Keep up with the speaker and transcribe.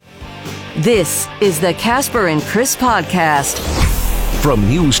This is the Casper and Chris Podcast. From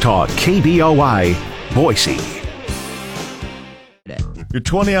News Talk KBOI, Boise. Your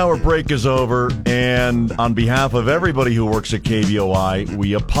 20-hour break is over, and on behalf of everybody who works at KBOI,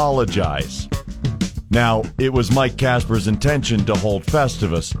 we apologize. Now, it was Mike Casper's intention to hold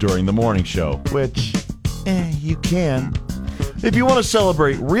Festivus during the morning show, which, you can. If you want to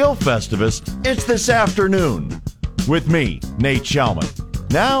celebrate real Festivus, it's this afternoon with me, Nate Schellman.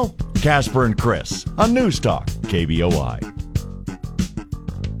 Now, Casper and Chris on News Talk KBOI.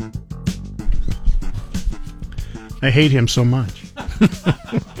 I hate him so much.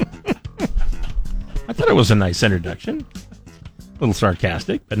 I thought it was a nice introduction. A little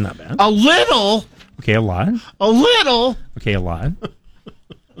sarcastic, but not bad. A little? Okay, a lot. A little? Okay, a lot.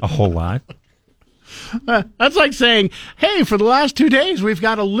 A whole lot. That's like saying, hey, for the last 2 days, we've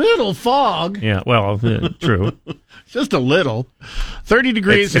got a little fog. Yeah, well, true. Just a little. 30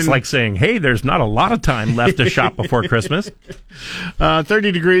 degrees. It's like saying, hey, there's not a lot of time left to shop before Christmas.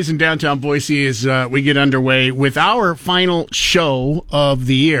 30 degrees in downtown Boise as we get underway with our final show of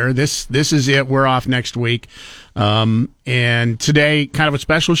the year. This is it. We're off next week. And today, kind of a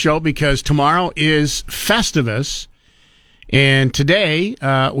special show because tomorrow is Festivus. And today,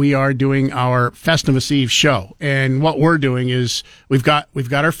 we are doing our Festivus Eve show. And what we're doing is we've got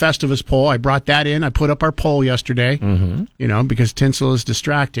our Festivus poll. I brought that in. I put up our poll yesterday, because tinsel is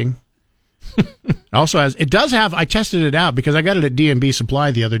distracting. Also I tested it out because I got it at D&B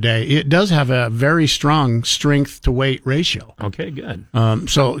Supply the other day. It does have a very strong strength to weight ratio. Okay, good.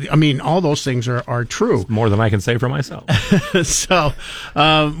 So, I mean, all those things are true. It's more than I can say for myself. So,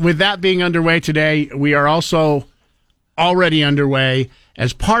 with that being underway today, we are also already underway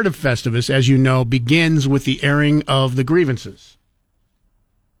as part of Festivus, as you know, begins with the airing of the grievances.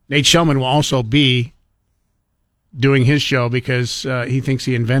 Nate Schellman will also be doing his show because he thinks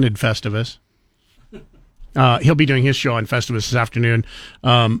he invented Festivus. He'll be doing his show on Festivus this afternoon.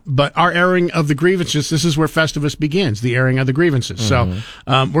 But our airing of the grievances, this is where Festivus begins, the airing of the grievances. Mm-hmm.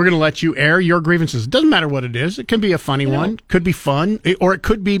 So we're going to let you air your grievances. It doesn't matter what it is. It can be a funny one, could be fun, or it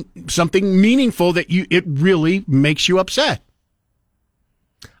could be something meaningful that it really makes you upset.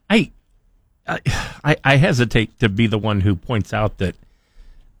 I hesitate to be the one who points out that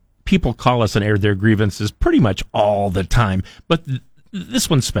people call us and air their grievances pretty much all the time, but this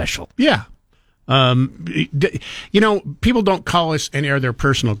one's special. Yeah. People don't call us and air their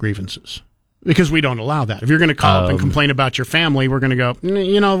personal grievances because we don't allow that. If you're going to call up and complain about your family, we're going to go,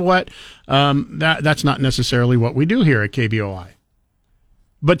 you know what? That's not necessarily what we do here at KBOI.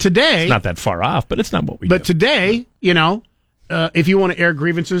 But today... It's not that far off, but it's not what we do. But today, if you want to air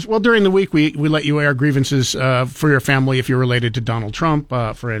grievances, well, during the week, we let you air grievances for your family if you're related to Donald Trump,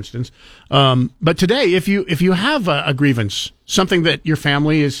 for instance. But today, if you have a grievance, something that your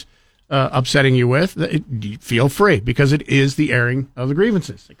family is upsetting you with, feel free, because it is the airing of the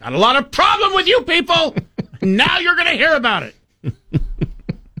grievances. I got a lot of problem with you people. Now you're going to hear about it.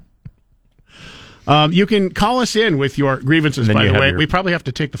 You can call us in with your grievances, by the way. We probably have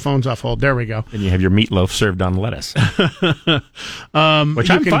to take the phones off hold. There we go. And you have your meatloaf served on lettuce. Which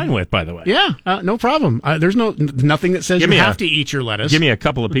I'm fine with, by the way. Yeah, no problem. There's nothing that says you have to eat your lettuce. Give me a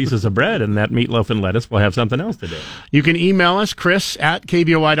couple of pieces of bread, and that meatloaf and lettuce will have something else to do. You can email us, Chris at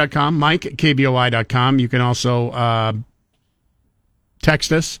KBOI.com, Mike at KBOI.com. You can also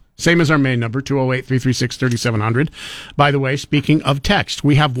text us. Same as our main number, 208-336-3700. By the way, speaking of text,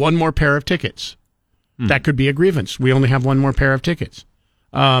 we have one more pair of tickets. That could be a grievance. We only have one more pair of tickets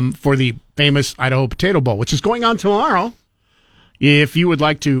for the famous Idaho Potato Bowl, which is going on tomorrow. If you would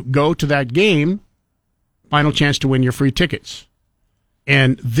like to go to that game, final chance to win your free tickets.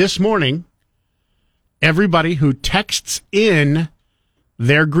 And this morning, everybody who texts in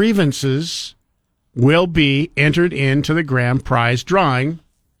their grievances will be entered into the grand prize drawing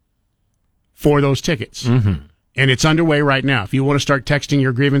for those tickets. Mm-hmm. And it's underway right now. If you want to start texting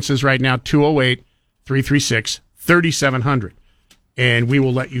your grievances right now, 208-336-3700. And we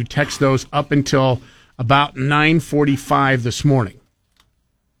will let you text those up until about 9:45 this morning.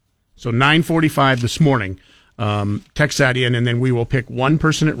 So 9:45 this morning, text that in, and then we will pick one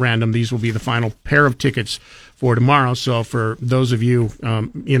person at random. These will be the final pair of tickets for tomorrow. So for those of you,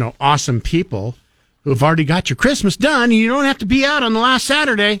 awesome people who have already got your Christmas done, and you don't have to be out on the last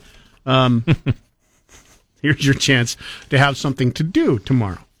Saturday, here's your chance to have something to do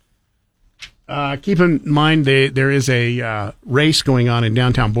tomorrow. Keep in mind there is a race going on in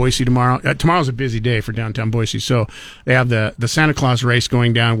downtown Boise tomorrow. Tomorrow's a busy day for downtown Boise, so they have the Santa Claus race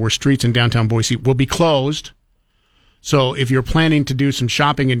going down where streets in downtown Boise will be closed. So if you're planning to do some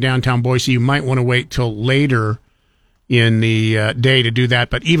shopping in downtown Boise, you might want to wait till later in the day to do that.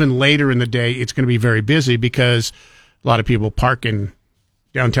 But even later in the day, it's going to be very busy because a lot of people park in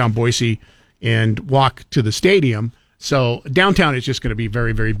downtown Boise and walk to the stadium. So downtown is just going to be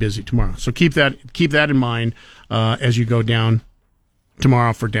very, very busy tomorrow. So keep that in mind as you go down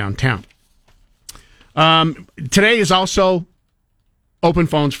tomorrow for downtown. Today is also Open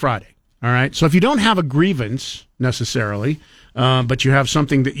Phones Friday. All right. So if you don't have a grievance necessarily, but you have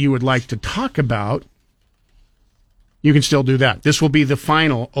something that you would like to talk about, you can still do that. This will be the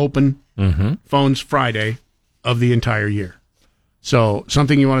final Open Phones Friday of the entire year. So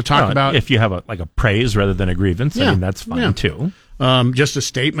something you want to talk about? If you have a praise rather than a grievance, I mean, that's fine too. Just a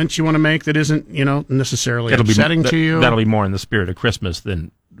statement you want to make that isn't, necessarily upsetting to you. That'll be more in the spirit of Christmas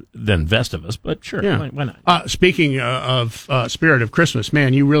than Festivus, but sure, why not? Speaking of spirit of Christmas,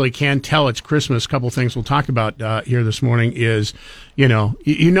 man, you really can tell it's Christmas. A couple things we'll talk about here this morning is,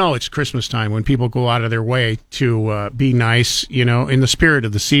 it's Christmas time when people go out of their way to be nice, in the spirit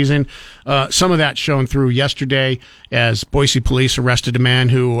of the season. Some of that shone through yesterday as Boise police arrested a man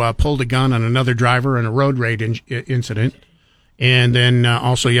who pulled a gun on another driver in a road rage incident. And then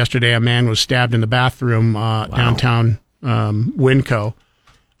also yesterday, a man was stabbed in the bathroom downtown Winco.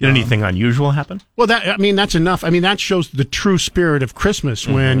 Did anything unusual happen? Well, that's enough. I mean, that shows the true spirit of Christmas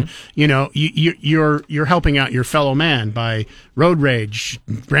when you're helping out your fellow man by road rage,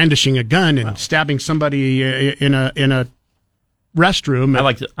 brandishing a gun, and stabbing somebody in a restroom.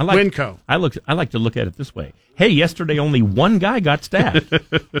 Winco. I like to look at it this way. Hey, yesterday only one guy got stabbed.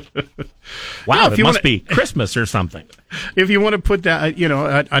 Wow, it must be Christmas or something. If you want to put that,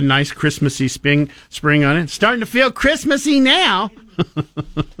 a nice Christmassy spring on it, starting to feel Christmassy now.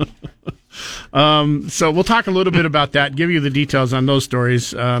 So we'll talk a little bit about that, give you the details on those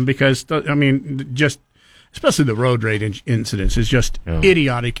stories, because, especially the road rage incidents is just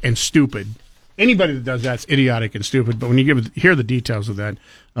idiotic and stupid. Anybody that does that's idiotic and stupid, but when you hear the details of that,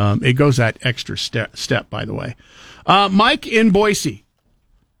 it goes that extra step, by the way. Mike in Boise,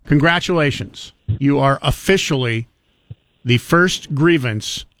 congratulations. You are officially the first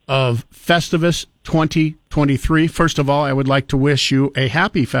grievance of Festivus 2023. First of all, I would like to wish you a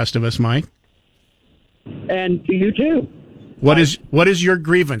happy Festivus, Mike. And to you too. What is your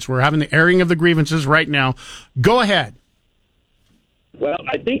grievance? We're having the airing of the grievances right now. Go ahead. Well,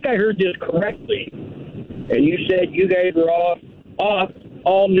 I think I heard this correctly, and you said you guys are off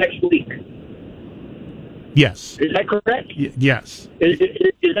all next week. Yes. Is that correct? Yes. Is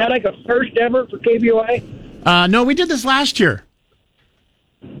that like a first ever for KBOI? No, we did this last year.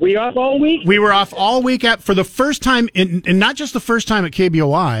 Were you off all week? We were off all week for the first time, and not just the first time at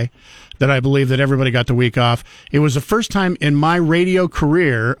KBOI that I believe that everybody got the week off. It was the first time in my radio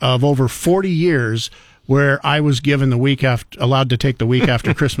career of over 40 years where I was given allowed to take the week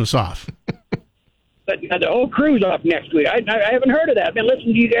after Christmas off. But the whole crew's off next week. I haven't heard of that. I've been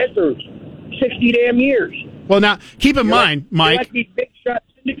listening to you guys for 60 damn years. Well, now, keep in mind, Mike. You're like these big shot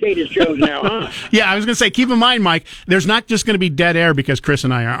syndicated shows now, huh? Yeah, I was going to say, keep in mind, Mike, there's not just going to be dead air because Chris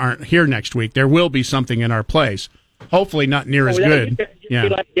and I aren't here next week. There will be something in our place. Hopefully not near as good. Yeah.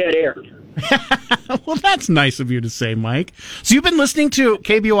 Like dead air. Well, that's nice of you to say, Mike. So you've been listening to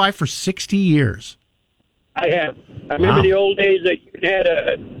KBOI for 60 years. I have. I remember the old days that you had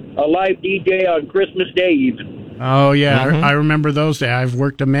a live DJ on Christmas Day even. Oh, yeah. I remember those days. I've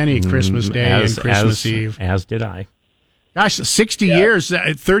worked a many Christmas Day and Christmas Eve. As did I. Gosh, 60 years,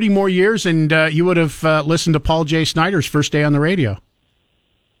 30 more years, and you would have listened to Paul J. Snyder's first day on the radio.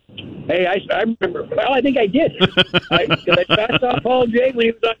 Hey, I remember. Well, I think I did. I saw Paul J. when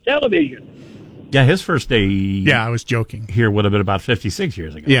he was on television. Yeah, his first day. Yeah, I was joking. Here would have been about 56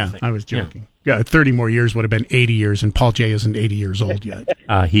 years ago. Yeah, I was joking. Yeah, 30 more years would have been 80 years, and Paul J. isn't 80 years old yet.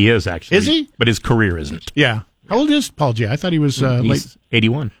 He is, actually. Is he? But his career isn't. Yeah. How old is Paul J.? I thought he was late.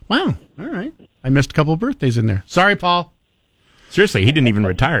 81. Wow. All right. I missed a couple of birthdays in there. Sorry, Paul. Seriously, he didn't even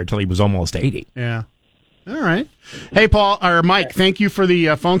retire until he was almost 80. Yeah. All right. Hey, Mike, thank you for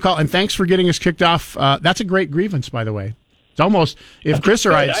the phone call, and thanks for getting us kicked off. That's a great grievance, by the way. It's almost, if Chris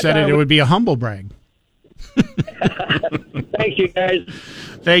or I had said it would be a humble brag. Thank you, guys.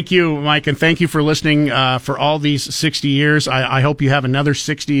 Thank you, Mike, and thank you for listening for all these 60 years. I hope you have another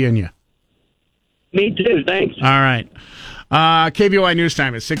 60 in you. Me too, thanks. All right. KBOI News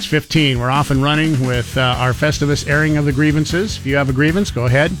Time at 6:15. We're off and running with our Festivus airing of the grievances. If you have a grievance, go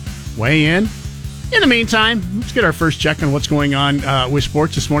ahead, weigh in. In the meantime, let's get our first check on what's going on with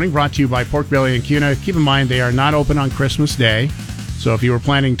sports this morning, brought to you by Pork Belly and Cuna. Keep in mind, they are not open on Christmas Day. So if you were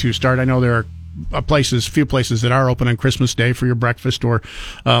planning to start, I know there are few places that are open on Christmas Day for your breakfast or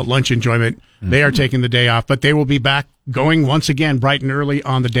lunch enjoyment. They are taking the day off, but they will be back going once again bright and early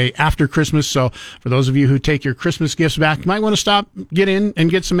on the day after Christmas. So for those of you who take your Christmas gifts back, you might want to stop, get in,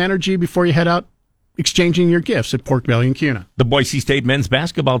 and get some energy before you head out exchanging your gifts at Pork Belly and Cuna. The Boise State men's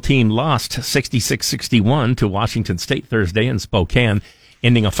basketball team lost 66-61 to Washington State Thursday in Spokane,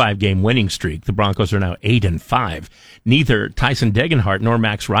 ending a 5-game winning streak. The Broncos are now 8-5. Neither Tyson Degenhart nor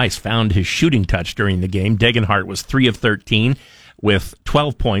Max Rice found his shooting touch during the game. Degenhart was 3 of 13 with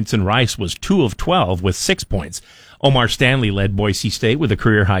 12 points, and Rice was 2 of 12 with 6 points. Omar Stanley led Boise State with a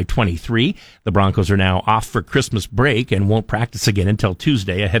career-high 23. The Broncos are now off for Christmas break and won't practice again until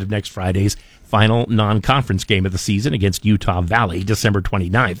Tuesday ahead of next Friday's final non-conference game of the season against Utah Valley, December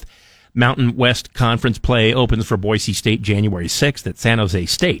 29th. Mountain West Conference play opens for Boise State January 6th at San Jose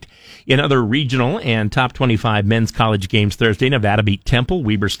State. In other regional and top 25 men's college games Thursday, Nevada beat Temple,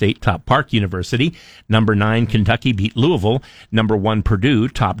 Weber State topped Park University, number 9 Kentucky beat Louisville, number 1 Purdue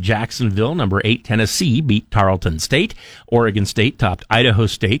topped Jacksonville, number 8 Tennessee beat Tarleton State, Oregon State topped Idaho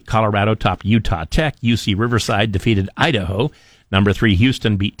State, Colorado topped Utah Tech, UC Riverside defeated Idaho, number 3,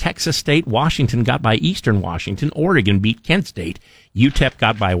 Houston beat Texas State. Washington got by Eastern Washington. Oregon beat Kent State. UTEP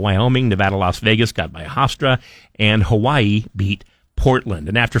got by Wyoming. Nevada, Las Vegas got by Hofstra. And Hawaii beat Portland.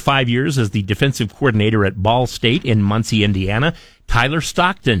 And after 5 years as the defensive coordinator at Ball State in Muncie, Indiana, Tyler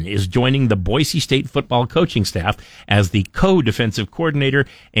Stockton is joining the Boise State football coaching staff as the co-defensive coordinator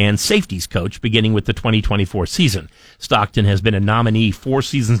and safeties coach beginning with the 2024 season. Stockton has been a nominee 4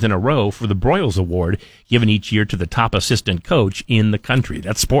 seasons in a row for the Broyles Award, given each year to the top assistant coach in the country.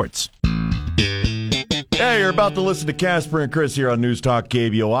 That's sports. Hey, you're about to listen to Casper and Chris here on News Talk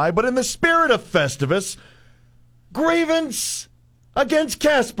KBOI, but in the spirit of Festivus, grievance against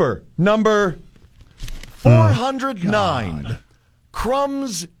Casper, number 409.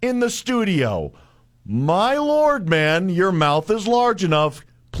 Crumbs in the studio. My lord, man, your mouth is large enough.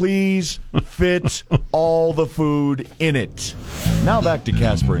 Please fit all the food in it. Now back to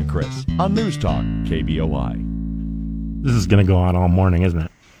Casper and Chris on News Talk KBOI. This is going to go on all morning, isn't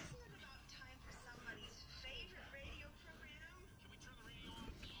it?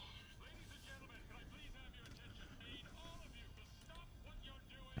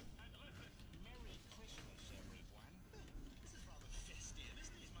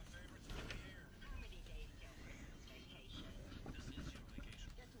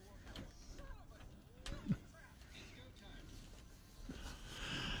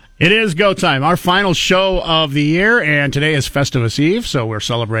 It is go time, our final show of the year, and today is Festivus Eve, so we're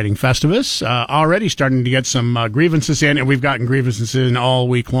celebrating Festivus. Already starting to get some grievances in, and we've gotten grievances in all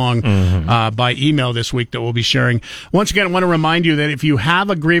week long by email this week that we'll be sharing. Once again, I want to remind you that if you have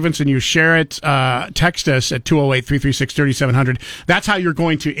a grievance and you share it, text us at 208-336-3700. That's how you're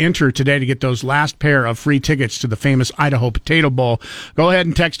going to enter today to get those last pair of free tickets to the famous Idaho Potato Bowl. Go ahead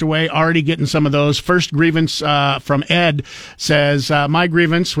and text away. Already getting some of those. First grievance from Ed says, my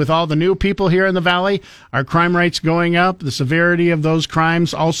grievance with all the new people here in the Valley, our crime rates going up. The severity of those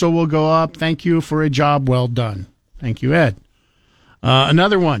crimes also will go up. Thank you for a job well done. Thank you, Ed.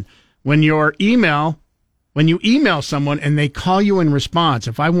 Another one. When you email someone and they call you in response,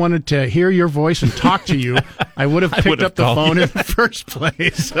 if I wanted to hear your voice and talk to you, I would have picked up the phone in the first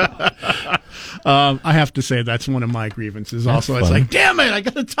place. I have to say that's one of my grievances also. It's like, damn it, I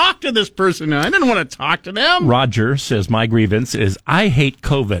got to talk to this person. I didn't want to talk to them. Roger says, my grievance is I hate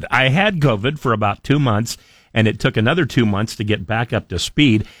COVID. I had COVID for about 2 months, and it took another 2 months to get back up to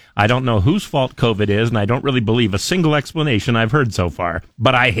speed. I don't know whose fault COVID is, and I don't really believe a single explanation I've heard so far,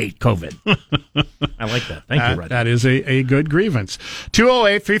 but I hate COVID. I like that. Thank you, Roger. That is a good grievance.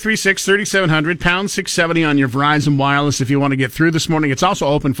 208-336-3700, pound 670 on your Verizon Wireless if you want to get through this morning. It's also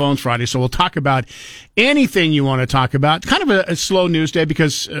Open Phones Friday, so we'll talk about anything you want to talk about. Kind of a slow news day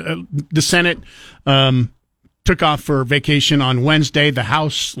because the Senate took off for vacation on Wednesday. The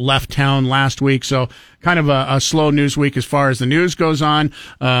House left town last week, so kind of a slow news week as far as the news goes on.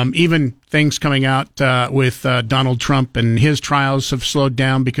 Even things coming out with Donald Trump and his trials have slowed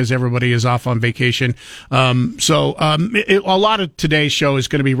down because everybody is off on vacation. So a lot of today's show is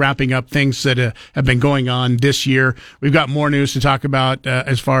going to be wrapping up things that have been going on this year. We've got more news to talk about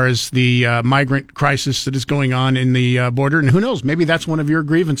as far as the migrant crisis that is going on in the border. And who knows, maybe that's one of your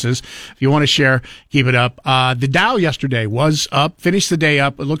grievances. If you want to share, keep it up. The Dow yesterday was up, finished the day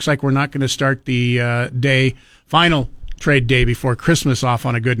up. It looks like we're not going to start the final trade day before Christmas off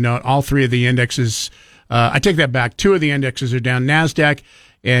on a good note. All three of the indexes, I take that back. 2 of the indexes are down. NASDAQ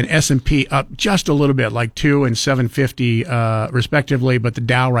and S&P up just a little bit, like 2 and 750 respectively, but the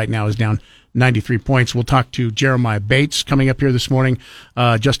Dow right now is down 93 points. We'll talk to Jeremiah Bates coming up here this morning,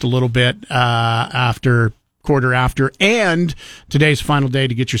 just a little bit quarter after, and today's final day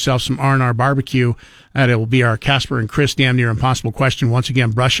to get yourself some R&R barbecue. And it will be our Casper and Chris Damn Near Impossible question. Once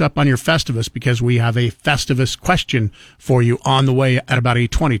again, brush up on your Festivus because we have a Festivus question for you on the way at about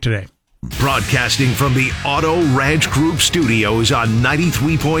 8:20 today. Broadcasting from the Auto Ranch Group studios on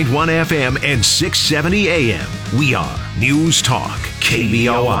 93.1 FM and 670 AM. We are News Talk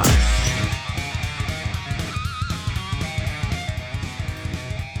KBOI.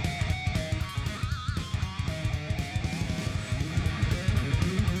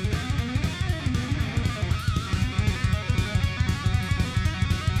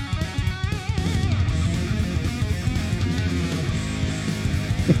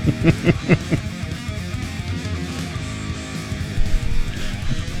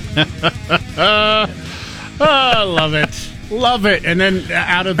 Love it. Love it. And then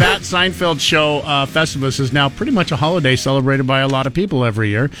out of that Seinfeld show, Festivus is now pretty much a holiday celebrated by a lot of people every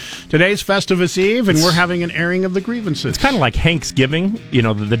year. Today's Festivus Eve, and we're having an airing of the grievances. It's kind of like Thanksgiving,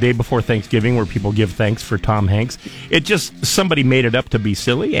 the day before Thanksgiving where people give thanks for Tom Hanks. It just, somebody made it up to be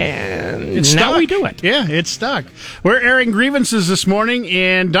silly, and now we do it. Yeah, it's stuck. We're airing grievances this morning,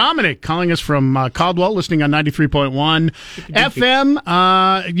 and Dominic calling us from Caldwell, listening on 93.1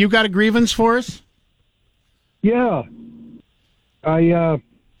 FM. You got a grievance for us? Yeah.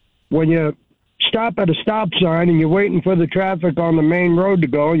 When you stop at a stop sign and you're waiting for the traffic on the main road to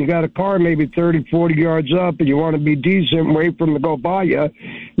go, and you got a car maybe 30, 40 yards up, and you want to be decent and wait for them to go by you,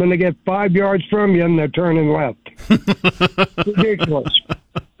 then they get 5 yards from you and they're turning left. Ridiculous.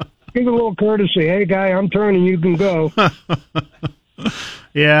 Give a little courtesy. Hey, guy, I'm turning. You can go.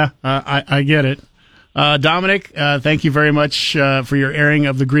 Yeah, I get it. Dominic, thank you very much for your airing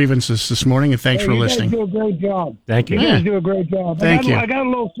of the grievances this morning, and thanks for listening. You guys do a great job. Thank you. You guys do a great job. Thank you. I got a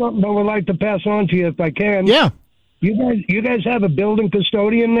little something I would like to pass on to you if I can. Yeah. You guys have a building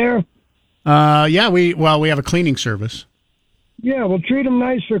custodian there? Yeah, we have a cleaning service. Yeah, well, treat them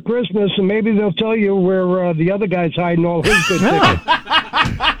nice for Christmas, and maybe they'll tell you where the other guy's hiding all his good tickets.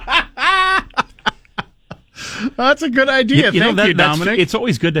 That's a good idea. Thank you, Dominic. It's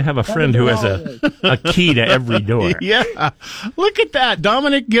always good to have a friend who has a key to every door. Yeah. Look at that.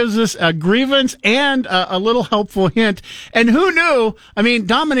 Dominic gives us a grievance and a little helpful hint. And who knew? I mean,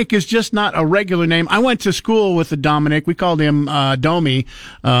 Dominic is just not a regular name. I went to school with the Dominic. We called him Domi.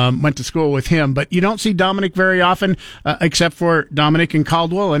 Went to school with him. But you don't see Dominic very often, except for Dominic in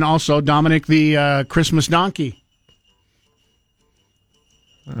Caldwell and also Dominic the Christmas donkey.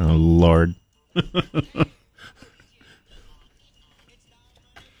 Oh, Lord.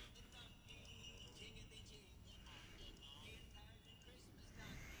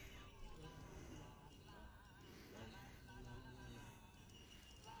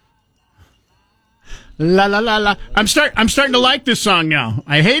 La la la la. I'm starting to like this song now.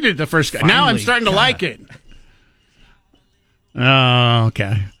 I hated the first guy. Now I'm starting to like it. Oh,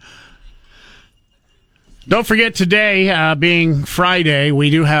 okay. Don't forget today, being Friday, we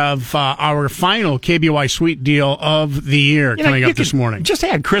do have our final KBOI Sweet Deal of the year coming up this morning. Just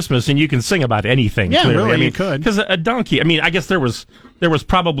add Christmas and you can sing about anything. Yeah, clearly. really, you could. Because a donkey, I guess there was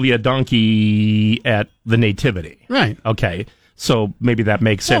probably a donkey at the Nativity. Right. Okay. So maybe that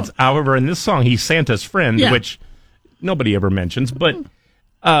makes sense. However, in this song, he's Santa's friend, which nobody ever mentions. But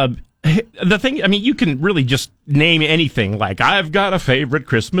the thing, you can really just name anything. Like, I've got a favorite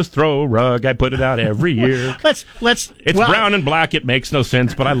Christmas throw rug. I put it out every year. It's brown and black. It makes no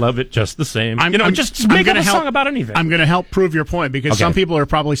sense, but I love it just the same. Just make up a song about anything. I'm going to help prove your point because some people are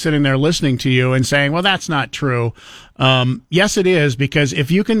probably sitting there listening to you and saying, well, that's not true. Yes, it is, because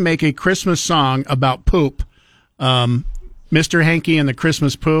if you can make a Christmas song about poop, Mr. Hanky and the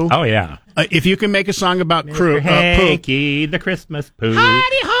Christmas Poo. Oh, yeah. If you can make a song about Mr. Hanky, the Christmas Poo.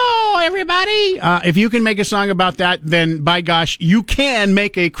 Howdy-ho, everybody. If you can make a song about that, then, by gosh, you can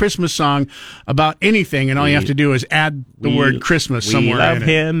make a Christmas song about anything, and all you have to do is add the word Christmas somewhere in it. We love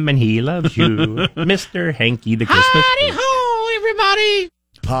him, and he loves you. Mr. Hanky, the Christmas Poo. Howdy-ho, everybody.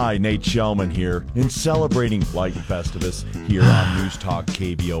 Hi, Nate Shellman here. In celebrating Flight Festivus here on News Talk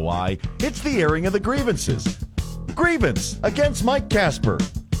KBOI, it's the airing of the grievances. Grievance against Mike Casper.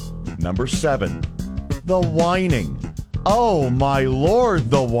 Number 7, the whining. Oh, my Lord,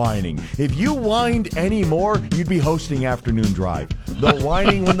 the whining. If you whined any more, you'd be hosting Afternoon Drive. The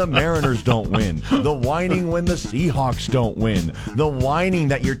whining when the Mariners don't win. The whining when the Seahawks don't win. The whining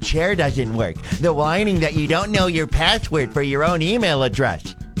that your chair doesn't work. The whining that you don't know your password for your own email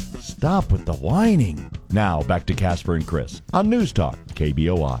address. Stop with the whining. Now, back to Casper and Chris on News Talk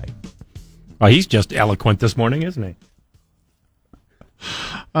KBOI. Oh, he's just eloquent this morning, isn't he?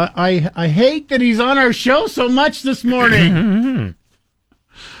 I hate that he's on our show so much this morning.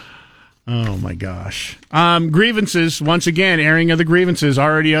 Oh, my gosh. Grievances, once again, airing of the grievances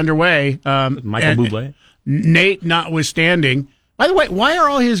already underway. Michael Bublé. Nate notwithstanding. By the way, why are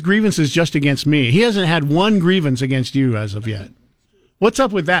all his grievances just against me? He hasn't had one grievance against you as of yet. What's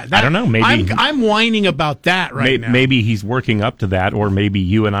up with that? I don't know. Maybe I'm whining about that now. Maybe he's working up to that, or maybe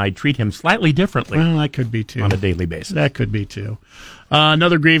you and I treat him slightly differently. Well, that could be too. On a daily basis. That could be too.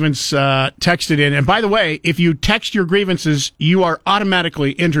 Another grievance texted in. And by the way, if you text your grievances, you are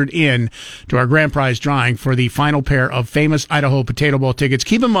automatically entered in to our grand prize drawing for the final pair of famous Idaho Potato Bowl tickets.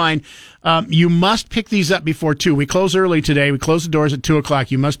 Keep in mind, you must pick these up before 2. We close early today. We close the doors at 2 o'clock.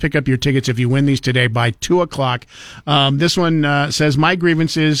 You must pick up your tickets if you win these today by 2 o'clock. This one says, my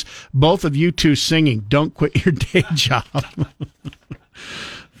grievance is both of you two singing. Don't quit your day job.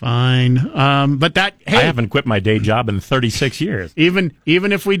 Fine. But that, hey, I haven't quit my day job in 36 years. Even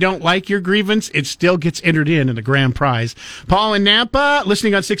if we don't like your grievance, it still gets entered in the grand prize. Paul in Nampa,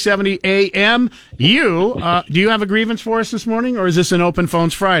 listening on 670 AM. Do you have a grievance for us this morning, or is this an Open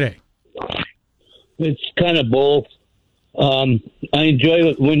Phones Friday? It's kind of both. I enjoy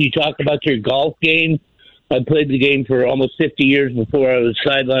it when you talk about your golf game. I played the game for almost 50 years before I was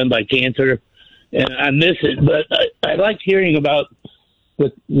sidelined by cancer, and I miss it. But I liked hearing about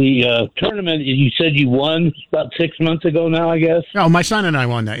the tournament. You said you won about 6 months ago now, I guess. Oh, my son and I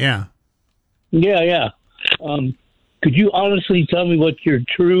won that, yeah. Yeah. Could you honestly tell me what your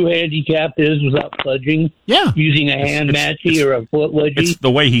true handicap is without pledging? Yeah. Using a hand matchy or a foot wedgie? It's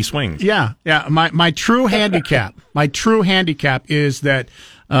the way he swings. Yeah. My true handicap, is that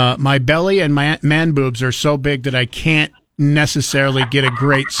my belly and my man boobs are so big that I can't necessarily get a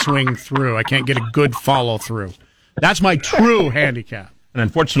great swing through. I can't get a good follow through. That's my true handicap. And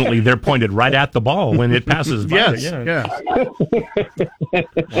unfortunately, they're pointed right at the ball when it passes by. Yes.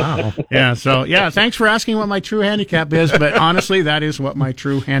 Wow. Yeah, so, thanks for asking what my true handicap is, but honestly, that is what my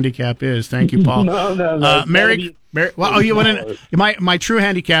true handicap is. Thank you, Paul. No. Mary, you want to know? My true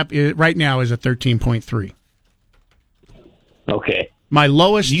handicap right now is a 13.3. Okay. My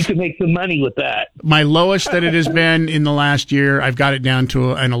lowest. You can make some money with that. My lowest that it has been in the last year, I've got it down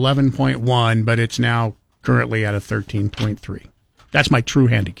to an 11.1, but it's now currently at a 13.3. That's my true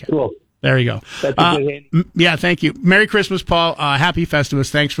handicap. Cool. There you go. That's a good handicap. Yeah, thank you. Merry Christmas, Paul. Happy Festivus.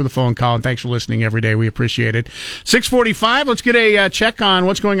 Thanks for the phone call, and thanks for listening every day. We appreciate it. 6:45, let's get a check on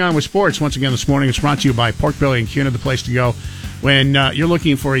what's going on with sports. Once again, this morning, it's brought to you by Pork Belly and Cuna, the place to go when you're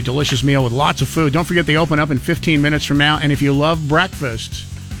looking for a delicious meal with lots of food. Don't forget they open up in 15 minutes from now, and if you love breakfast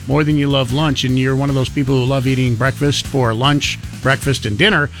more than you love lunch, and you're one of those people who love eating breakfast for lunch, breakfast, and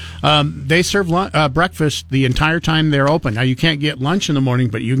dinner, they serve breakfast the entire time they're open. Now, you can't get lunch in the morning,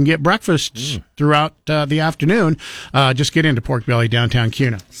 but you can get breakfast throughout the afternoon. Just get into Pork Belly, downtown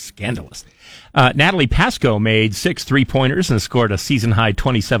Cuna. Scandalous. Natalie Pascoe made 6 3-pointers and scored a season-high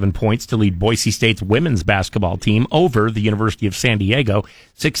 27 points to lead Boise State's women's basketball team over the University of San Diego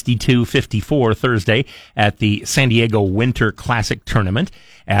 62-54 Thursday at the San Diego Winter Classic Tournament.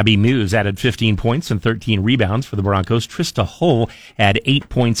 Abby Muse added 15 points and 13 rebounds for the Broncos. Trista Hull had 8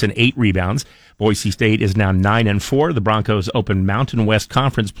 points and 8 rebounds. Boise State is now 9-4. The Broncos open Mountain West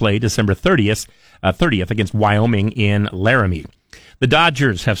Conference play December 30th against Wyoming in Laramie. The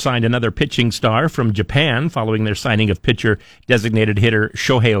Dodgers have signed another pitching star from Japan following their signing of pitcher-designated hitter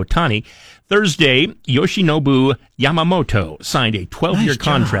Shohei Ohtani. Thursday, Yoshinobu Yamamoto signed a 12-year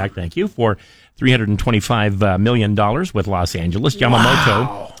contract, for $325 million with Los Angeles.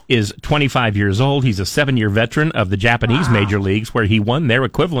 Yamamoto is 25 years old. He's a 7-year veteran of the Japanese major leagues, where he won their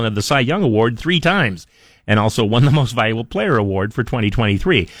equivalent of the Cy Young Award 3 times. And also won the Most Valuable Player Award for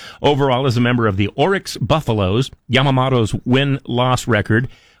 2023. Overall, as a member of the Oryx Buffaloes, Yamamoto's win-loss record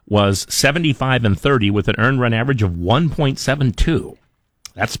was 75-30 with an earned run average of 1.72.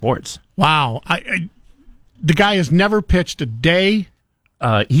 That's sports. Wow. The guy has never pitched a day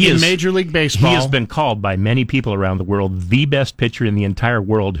in Major League Baseball. He has been called by many people around the world the best pitcher in the entire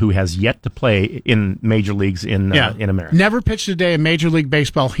world who has yet to play in major leagues in America. Never pitched a day in Major League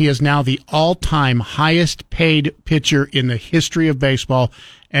Baseball. He is now the all-time highest-paid pitcher in the history of baseball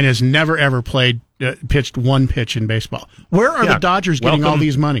and has never, ever pitched one pitch in baseball. Where are the Dodgers getting all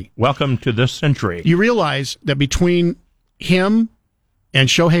these money? Welcome to this century. You realize that between him and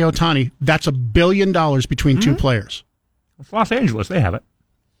Shohei Ohtani, that's $1 billion between two players. It's Los Angeles. They have it.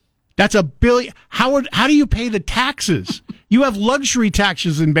 That's $1 billion. How do you pay the taxes? You have luxury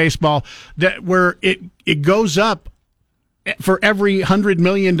taxes in baseball where it goes up for every $100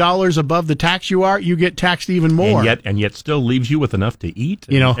 million above the tax you get taxed even more. And yet still leaves you with enough to eat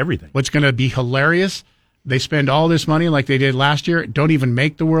and everything. What's going to be hilarious? They spend all this money like they did last year, don't even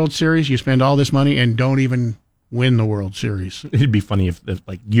make the World Series. You spend all this money and don't even win the World Series. It'd be funny if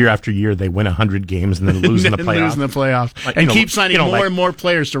like year after year they win 100 games and then lose in the playoffs. Like, and keep signing more and more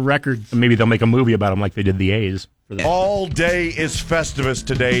players to records. Maybe they'll make a movie about them like they did the A's. All day is Festivus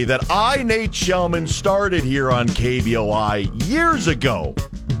today that I, Nate Shellman, started here on KBOI years ago.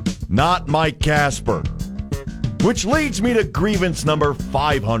 Not Mike Casper. Which leads me to grievance number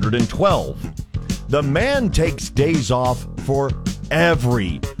 512. The man takes days off for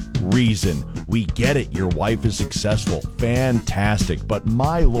every reason. We get it. Your wife is successful. Fantastic. But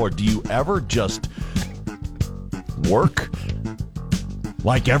my Lord, do you ever just work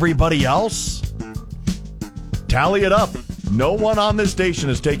like everybody else? Tally it up. No one on this station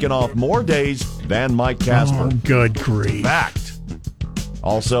has taken off more days than Mike Casper. Oh, good grief. Fact.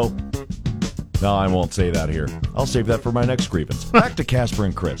 Also, no, I won't say that here. I'll save that for my next grievance. Back to Casper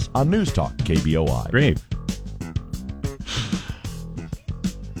and Chris on News Talk KBOI. Great.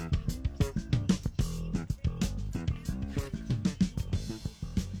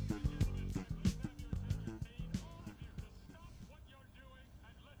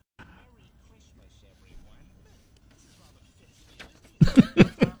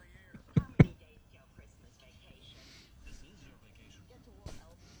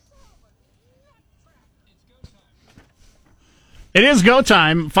 It is go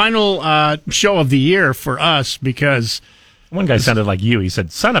time. Final show of the year for us because one guy sounded like you. He said,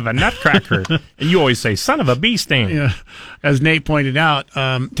 "Son of a nutcracker," and you always say, "Son of a bee sting." Yeah, as Nate pointed out,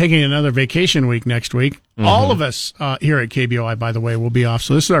 taking another vacation week next week. Mm-hmm. All of us here at KBOI, by the way, will be off.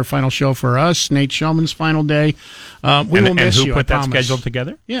 So this is our final show for us. Nate Shellman's final day. We will miss you. And who put that schedule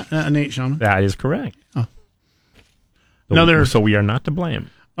together? Yeah, Nate Shellman. That is correct. Oh. So we are not to blame.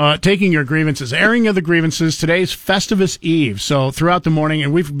 Taking your grievances, airing of the grievances. Today's Festivus Eve. So throughout the morning,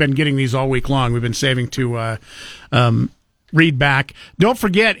 and we've been getting these all week long. We've been saving to read back. Don't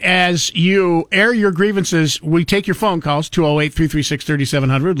forget, as you air your grievances, we take your phone calls,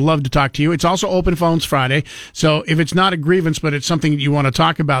 208-336-3700. Love to talk to you. It's also Open Phones Friday. So if it's not a grievance, but it's something that you want to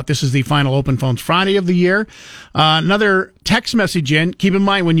talk about, this is the final Open Phones Friday of the year. Another text message in. Keep in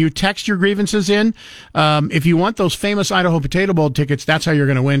mind, when you text your grievances in, if you want those famous Idaho Potato Bowl tickets, that's how you're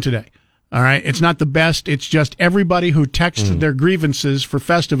going to win today. All right. It's not the best. It's just everybody who texted their grievances for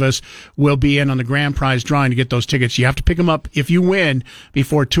Festivus will be in on the grand prize drawing to get those tickets. You have to pick them up if you win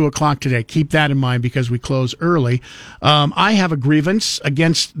before 2:00 today. Keep that in mind because we close early. I have a grievance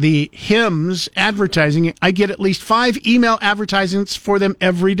against the hymns advertising. I get at least 5 email advertisements for them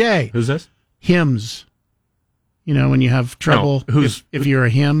every day. Who's this? Hymns. You know, when you have trouble, if you're a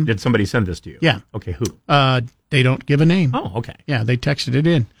hymn. Did somebody send this to you? Yeah. Okay, who? They don't give a name. Oh, okay. Yeah, they texted it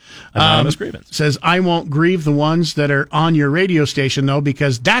in. Anonymous grievance. Says, I won't grieve the ones that are on your radio station, though,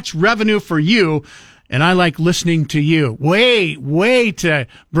 because that's revenue for you, and I like listening to you. Way to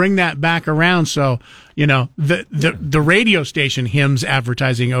bring that back around. So, you know, the radio station hymns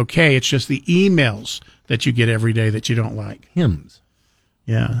advertising, okay. It's just the emails that you get every day that you don't like. Hymns.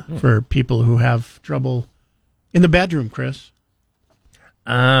 Yeah, for people who have trouble in the bedroom, Chris.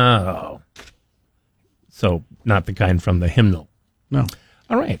 Oh. So not the kind from the hymnal. No.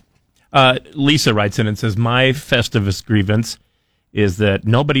 All right. Lisa writes in and says, my Festivus grievance is that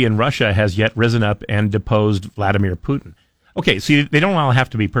nobody in Russia has yet risen up and deposed Vladimir Putin. Okay, so they don't all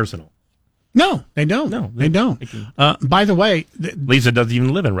have to be personal. No, they don't. No, they don't. By the way... Lisa doesn't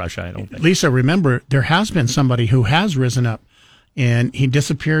even live in Russia, I don't think. Lisa, remember, there has been somebody who has risen up, and he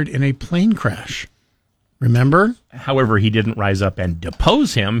disappeared in a plane crash. Remember? However, he didn't rise up and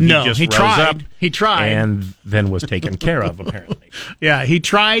depose him. No, he tried. Rose up he tried. And then was taken care of, apparently. Yeah, he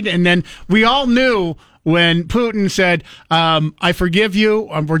tried, and then we all knew when Putin said, I forgive you,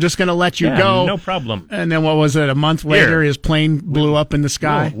 we're just going to let you go. No problem. And then what was it, a month later, his plane blew up in the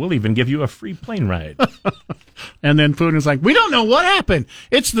sky? We'll even give you a free plane ride. And then Putin was like, we don't know what happened.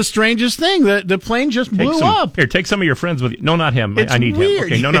 It's the strangest thing. The plane just blew up. Here, take some of your friends with you. No, not him. I need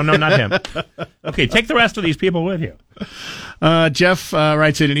weird. him. Okay, no, not him. Okay, take the rest of these people with you. Jeff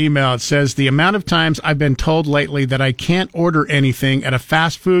writes in an email. It says, the amount of times I've been told lately that I can't order anything at a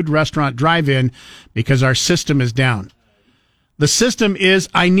fast food restaurant drive-in because our system is down. The system is,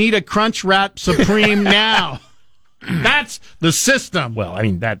 I need a Crunch Wrap Supreme now. That's the system. Well, I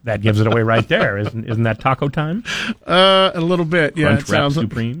mean, that gives it away right there. Isn't that taco time? A little bit, yeah. Crunch Wrap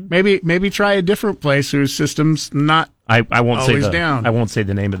Supreme? Maybe try a different place whose system's not I won't always say down. I won't say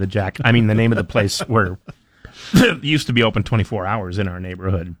the name of the the name of the place where it used to be open 24 hours in our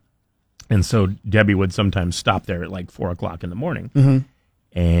neighborhood. And so Debbie would sometimes stop there at like 4 o'clock in the morning. Mm-hmm.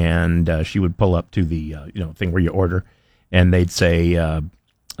 And she would pull up to the thing where you order, and they'd say,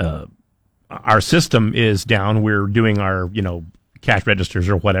 our system is down. We're doing our, cash registers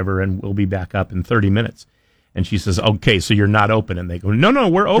or whatever, and we'll be back up in 30 minutes. And she says, okay, so you're not open. And they go, no,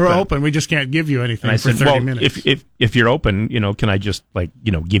 we're open. We're open. We just can't give you anything and I for said, 30 well, minutes. If you're open, can I just,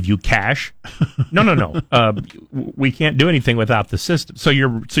 give you cash? No. We can't do anything without the system. So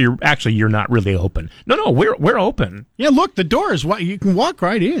you're not really open. No, we're open. Yeah, look, the door is you can walk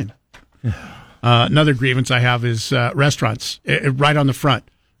right in. Another grievance I have is restaurants right on the front.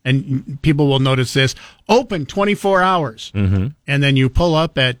 And people will notice this, open 24 hours. Mm-hmm. And then you pull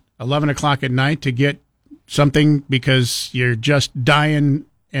up at 11 o'clock at night to get something because you're just dying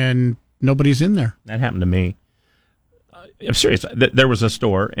and nobody's in there. That happened to me. I'm serious. There was a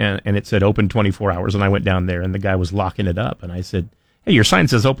store and it said open 24 hours. And I went down there and the guy was locking it up. And I said, hey, your sign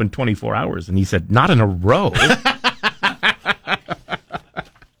says open 24 hours. And he said, not in a row.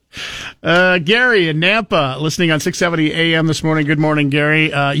 Gary in Nampa, listening on 670 AM this morning. Good morning,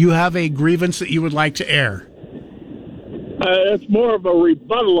 Gary. You have a grievance that you would like to air. It's more of a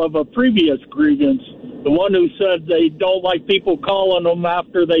rebuttal of a previous grievance. The one who said they don't like people calling them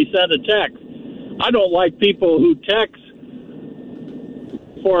after they send a text. I don't like people who text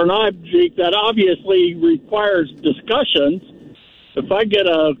for an object that obviously requires discussions. If I get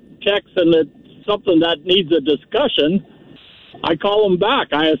a text and it's something that needs a discussion, I call them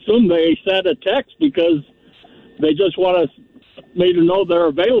back. I assume they sent a text because they just want me to know they're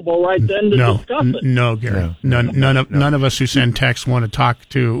available right then to discuss it. No, Gary. None of us who send text want to talk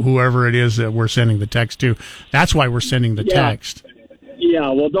to whoever it is that we're sending the text to. That's why we're sending the text. Yeah,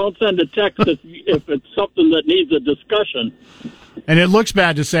 well, don't send a text if it's something that needs a discussion. And it looks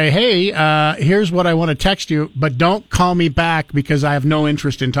bad to say, hey, here's what I want to text you, but don't call me back because I have no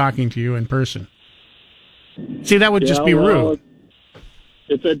interest in talking to you in person. See, that would just be rude.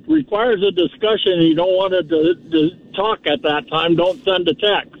 If it requires a discussion and you don't want to talk at that time, don't send a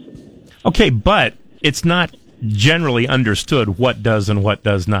text. Okay, but it's not generally understood what does and what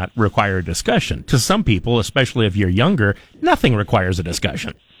does not require a discussion. To some people, especially if you're younger, nothing requires a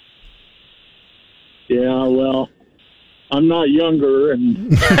discussion. Yeah, well, I'm not younger.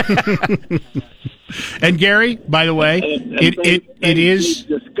 And Gary, by the way, it is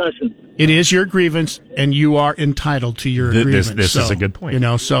discussion. It is your grievance, and you are entitled to your grievance. This is a good point.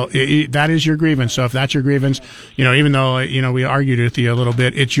 So that is your grievance. So if that's your grievance, even though we argued with you a little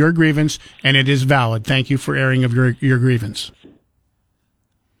bit, it's your grievance, and it is valid. Thank you for airing of your grievance.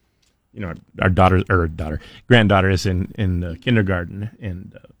 Our granddaughter is in kindergarten,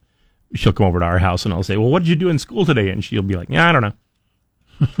 and she'll come over to our house, and I'll say, well, what did you do in school today? And she'll be like, yeah, I don't know.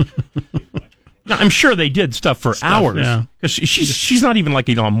 Now, I'm sure they did stuff for hours. Because she's not even like,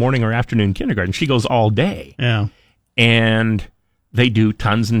 a morning or afternoon kindergarten. She goes all day. Yeah. And they do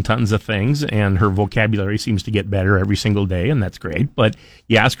tons and tons of things, and her vocabulary seems to get better every single day, and that's great. But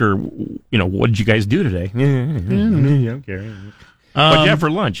you ask her, what did you guys do today? Okay. What'd you have for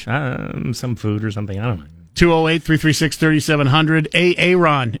lunch? Some food or something. I don't know. 208-336-3700.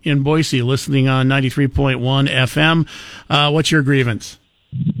 Aaron in Boise, listening on 93.1 FM. What's your grievance?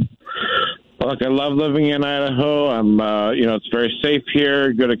 Look, I love living in Idaho. It's very safe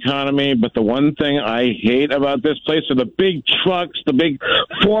here, good economy. But the one thing I hate about this place are the big trucks, the big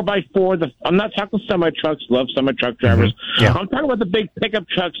 4x4. I'm not talking semi-trucks. Love semi-truck drivers. Mm-hmm. Yeah. I'm talking about the big pickup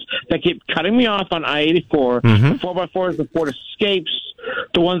trucks that keep cutting me off on I-84. Mm-hmm. The 4x4s, the Ford Escapes,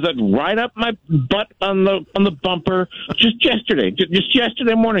 the ones that ride up my butt on the bumper. Just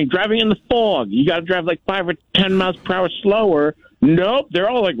yesterday morning, driving in the fog. You got to drive like 5 or 10 miles per hour slower. Nope, they're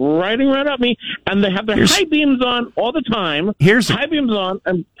all like riding right up me, and they have their high beams on all the time. High beams on,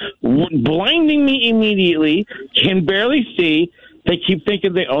 and blinding me immediately. Can barely see. They keep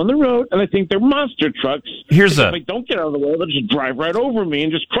thinking they own the road, and they think they're monster trucks. If they don't get out of the way, they'll just drive right over me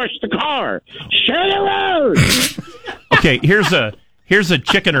and just crush the car. Share the road. Okay, here's a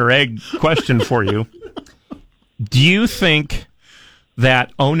chicken or egg question for you. Do you think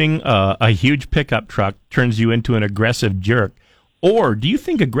that owning a huge pickup truck turns you into an aggressive jerk? Or do you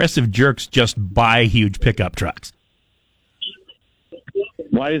think aggressive jerks just buy huge pickup trucks?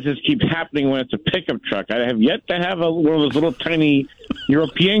 Why does this keep happening when it's a pickup truck? I have yet to have one of those little tiny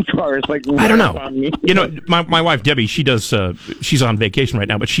European cars. I don't know. On me. My wife, Debbie, she does, she's on vacation right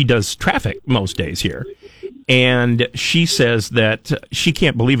now, but she does traffic most days here. And she says that she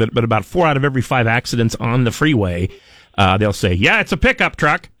can't believe it, but about 4 out of every 5 accidents on the freeway, they'll say, yeah, it's a pickup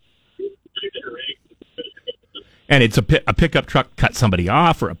truck. And it's a pickup truck cut somebody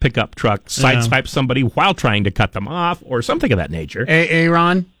off, or a pickup truck sideswipes somebody while trying to cut them off, or something of that nature.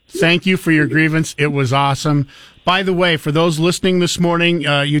 Aaron, thank you for your grievance. It was awesome. By the way, for those listening this morning,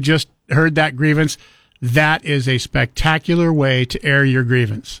 you just heard that grievance. that is a spectacular way to air your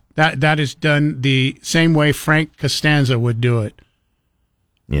grievance. That is done the same way Frank Costanza would do it.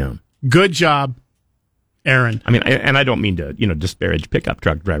 Yeah. Good job, Aaron. I mean, and I don't mean to, disparage pickup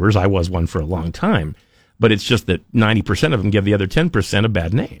truck drivers. I was one for a long time. But it's just that 90% of them give the other 10% a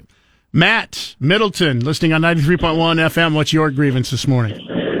bad name. Matt Middleton, listening on 93.1 FM. What's your grievance this morning?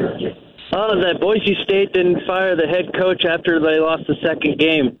 Oh, that Boise State didn't fire the head coach after they lost the second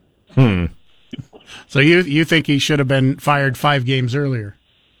game. So you think he should have been fired 5 games earlier?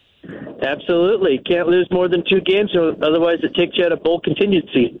 Absolutely. Can't lose more than 2 games, otherwise it takes you out of bowl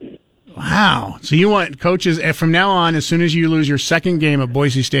contingency. Wow. So you want coaches, from now on, as soon as you lose your second game at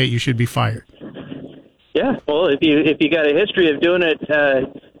Boise State, you should be fired? Yeah. Well, if you got a history of doing it,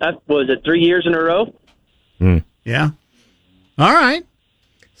 was it 3 years in a row? Yeah. All right.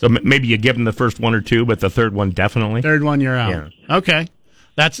 So maybe you give them the first 1 or 2, but the third one definitely? Third one, you're out. Yeah. Okay.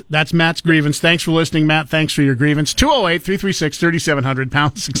 That's Matt's grievance. Thanks for listening, Matt. Thanks for your grievance. 208-336-3700,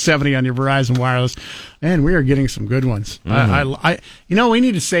 pound 670 on your Verizon Wireless. Man, we are getting some good ones. We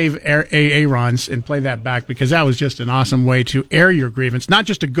need to save Aaron's and play that back because that was just an awesome way to air your grievance. Not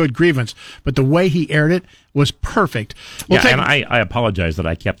just a good grievance, but the way he aired it was perfect. And I apologize that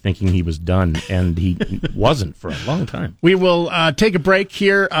I kept thinking he was done, and he wasn't for a long time. We will take a break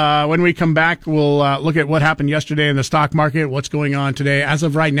here. When we come back, we'll look at what happened yesterday in the stock market, what's going on today. As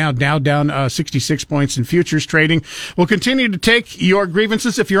of right now, Dow down 66 points in futures trading. We'll continue to take your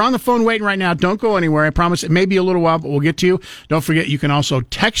grievances. If you're on the phone waiting right now, don't go anywhere. I promise it may be a little while, but we'll get to you. Don't forget, you can also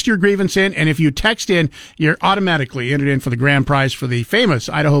text your grievance in, and if you text in, you're automatically entered in for the grand prize for the famous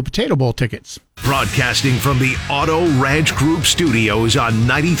Idaho Potato Bowl tickets. Broadcasting from the Auto Ranch Group studios on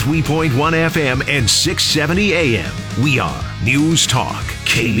 93.1 FM and 670 AM. We are News Talk,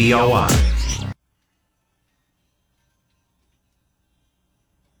 KBOI.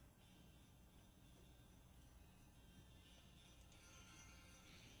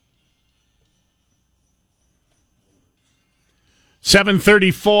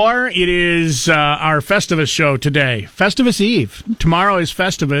 $7:34. It is our Festivus show today. Festivus Eve. Tomorrow is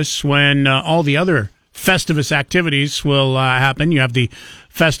Festivus when all the other Festivus activities will happen. You have the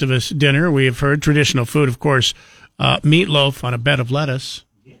Festivus dinner. We have heard traditional food, of course, meatloaf on a bed of lettuce.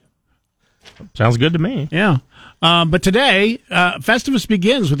 Sounds good to me. Yeah. But today, Festivus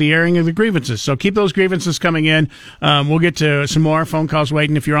begins with the airing of the grievances. So keep those grievances coming in. We'll get to some more phone calls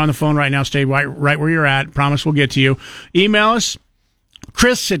waiting. If you're on the phone right now, stay right where you're at. Promise we'll get to you. Email us.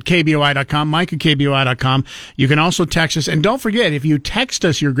 Chris at KBOI.com, Mike at KBOI.com. You can also text us. And don't forget, if you text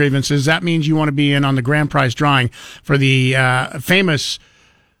us your grievances, that means you want to be in on the grand prize drawing for the famous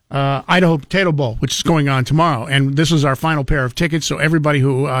Idaho Potato Bowl, which is going on tomorrow. And this is our final pair of tickets. So everybody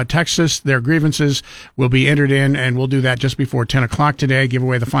who texts us their grievances will be entered in, and we'll do that just before 10 o'clock today, give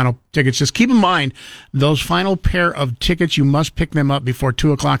away the final tickets. Just keep in mind, those final pair of tickets, you must pick them up before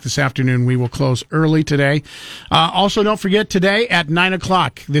 2 o'clock this afternoon. We will close early today. Also, don't forget, today at 9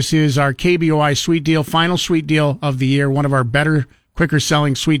 o'clock, this is our KBOI Sweet Deal, final Sweet Deal of the year, one of our better quicker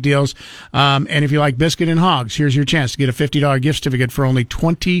selling sweet deals. And if you like biscuit and hogs, here's your chance to get a $50 gift certificate for only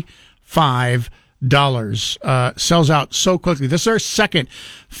 $25. Sells out so quickly. This is our second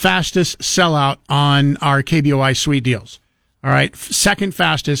fastest sellout on our KBOI sweet deals. All right. Second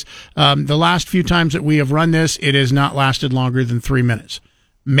fastest. The last few times that we have run this, it has not lasted longer than 3 minutes.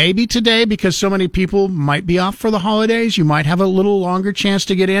 Maybe today, because so many people might be off for the holidays, you might have a little longer chance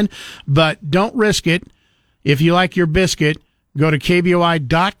to get in, but don't risk it. If you like your biscuit, go to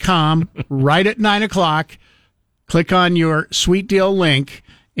KBOI.com right at 9 o'clock, click on your sweet deal link,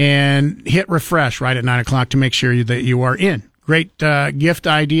 and hit refresh right at 9 o'clock to make sure that you are in. Great gift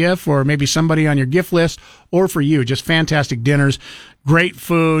idea for maybe somebody on your gift list or for you. Just fantastic dinners, great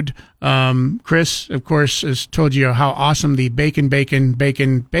food. Chris, of course, has told you how awesome the bacon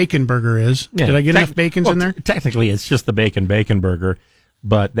burger is. Yeah. Did I get enough bacons in there? Technically, it's just the bacon burger,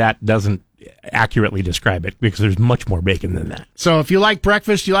 but that doesn't accurately describe it because there's much more bacon than that. So if you like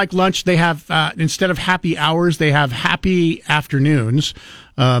breakfast, you like lunch, they have, instead of happy hours, they have happy afternoons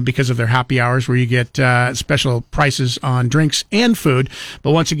because of their happy hours where you get special prices on drinks and food.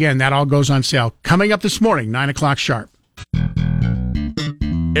 But once again, that all goes on sale. Coming up this morning, 9 o'clock sharp.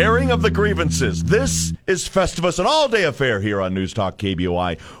 Airing of the grievances. This is Festivus, an all-day affair here on News Talk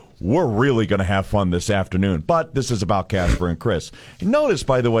KBOI. We're really going to have fun this afternoon, but this is about Casper and Chris. And notice,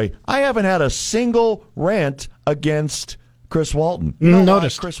 by the way, I haven't had a single rant against Chris Walton.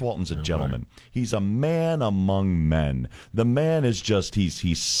 Notice. Chris Walton's a gentleman. He's a man among men. The man is just,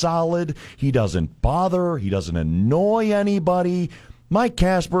 he's solid. He doesn't bother. He doesn't annoy anybody. Mike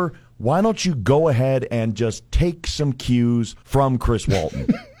Casper, why don't you go ahead and just take some cues from Chris Walton?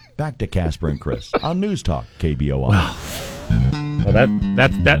 Back to Casper and Chris on News Talk KBOI. Well,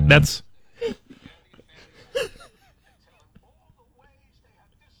 that's.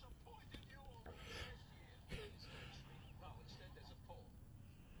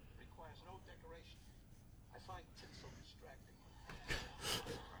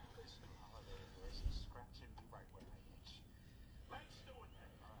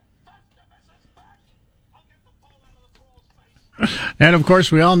 And, of course,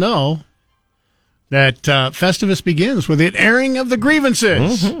 we all know that Festivus begins with the airing of the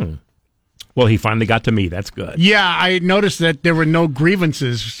grievances. Mm-hmm. Well, he finally got to me. That's good. Yeah, I noticed that there were no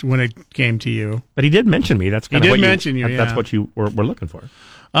grievances when it came to you. But he did mention me. That's kind of what mention you. That's what you were looking for.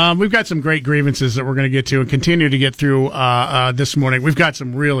 We've got some great grievances that we're going to get to and continue to get through this morning. We've got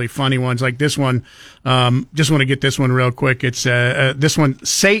some really funny ones, like this one. Just want to get this one real quick. It's this one.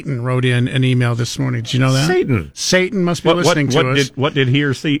 Satan wrote in an email this morning. Did you know that? Satan must be listening to us. What did he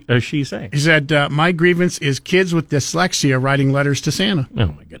or she say? He said, "My grievance is kids with dyslexia writing letters to Santa." Oh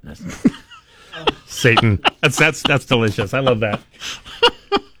my goodness, Satan. That's delicious. I love that.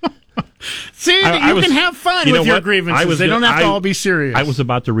 See, you can have fun with your grievances. They don't have to all be serious. I was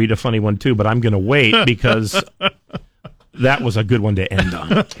about to read a funny one, too, but I'm going to wait because that was a good one to end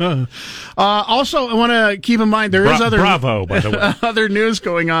on. Also, I want to keep in mind there is Bravo, by the way. Other news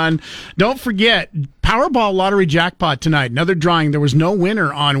going on. Don't forget, Powerball lottery jackpot tonight. Another drawing. There was no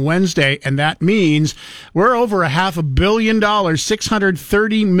winner on Wednesday, and that means we're over $500 million,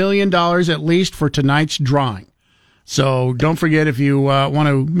 $630 million at least for tonight's drawing. So don't forget, if you want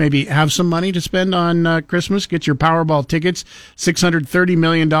to maybe have some money to spend on Christmas, get your Powerball tickets. $630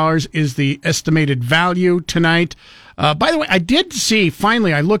 million is the estimated value tonight. By the way, I did see,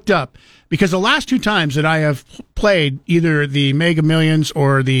 finally, I looked up, because the last two times that I have played either the Mega Millions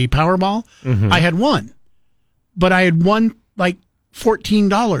or the Powerball, I had won. But I had won like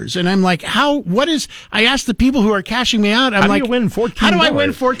 $14. And I'm like, I asked the people who are cashing me out, How do you win $14? How do I win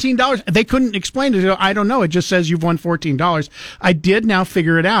 $14? They couldn't explain it. I don't know. It just says you've won $14. I did now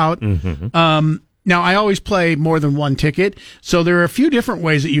figure it out. Now, I always play more than one ticket. So there are a few different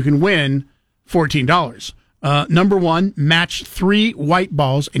ways that you can win $14. Number one, match 3 white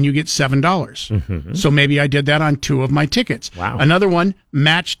balls and you get $7. So maybe I did that on 2 of my tickets. Wow. Another one,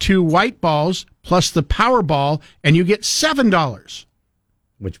 match 2 white balls plus the Powerball and you get $7.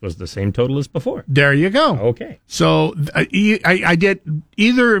 Which was the same total as before. There you go. Okay. So I did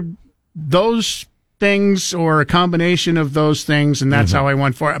either those things or a combination of those things, and that's how I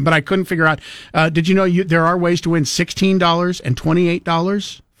won for it. But I couldn't figure out. Did you know there are ways to win $16 and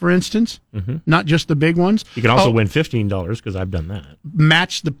 $28? For instance, not just the big ones. You can also win $15 because I've done that.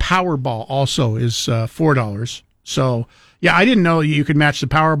 Match the Powerball also is $4. So, yeah, I didn't know you could match the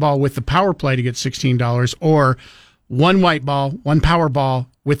Powerball with the Power Play to get $16, or 1 white ball, 1 Powerball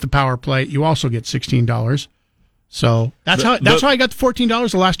with the Power Play. You also get $16. So that's how I got the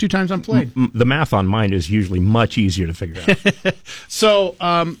 $14 the last 2 times I played. The math on mine is usually much easier to figure out. So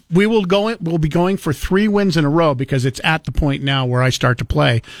we'll be going for 3 wins in a row, because it's at the point now where I start to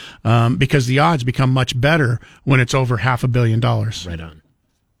play, because the odds become much better when it's over $500 million. Right on.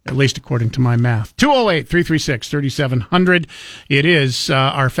 At least according to my math. 208-336-3700. It is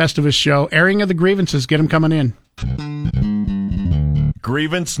our Festivus show. Airing of the grievances. Get them coming in.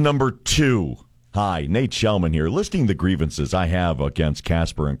 Grievance number 2. Hi, Nate Shellman here, listing the grievances I have against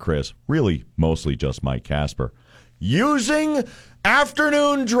Casper and Chris. Really, mostly just Mike Casper. Using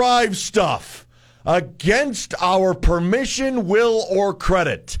afternoon drive stuff against our permission, will, or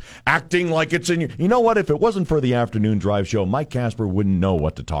credit. Acting like it's in your... You know what? If it wasn't for the afternoon drive show, Mike Casper wouldn't know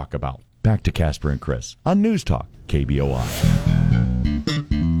what to talk about. Back to Casper and Chris on News Talk, KBOI.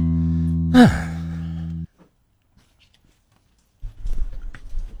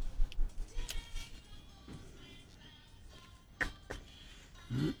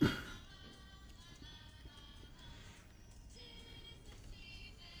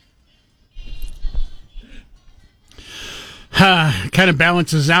 Kind of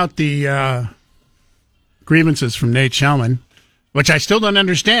balances out the grievances from Nate Shellman, which I still don't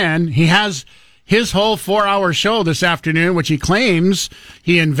understand. He has his whole 4-hour show this afternoon, which he claims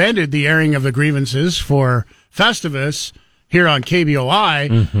he invented the airing of the grievances for Festivus here on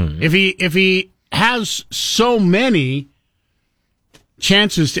KBOI. If he has so many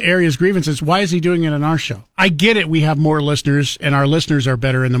chances to air his grievances, why is he doing it on our show? I get it. We have more listeners, and our listeners are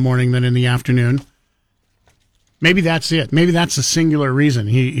better in the morning than in the afternoon. Maybe that's it. Maybe that's the singular reason.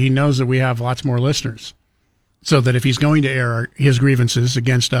 He knows that we have lots more listeners, so that if he's going to air his grievances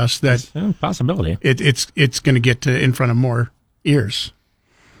against us, that possibility. It's going to get in front of more ears.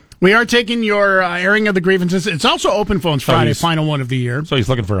 We are taking your airing of the grievances. It's also Open Phones Friday, final one of the year. So he's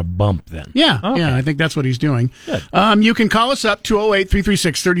looking for a bump then. Yeah, yeah, I think that's what he's doing. Good. You can call us up,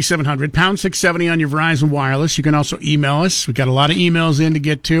 208-336-3700, pound 670 on your Verizon Wireless. You can also email us. We've got a lot of emails in to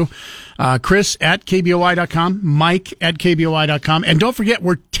get to. Chris at KBOI.com, Mike at KBOI.com. And don't forget,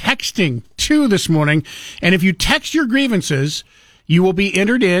 we're texting too this morning. And if you text your grievances, you will be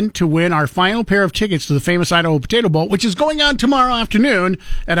entered in to win our final pair of tickets to the famous Idaho Potato Bowl, which is going on tomorrow afternoon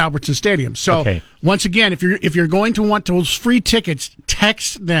at Albertson Stadium. So once again, if you're going to want those free tickets,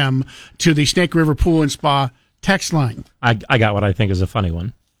 text them to the Snake River Pool and Spa text line. I got what I think is a funny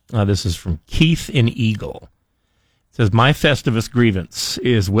one. This is from Keith in Eagle. It says, my Festivus grievance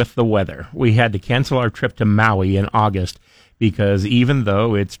is with the weather. We had to cancel our trip to Maui in August because even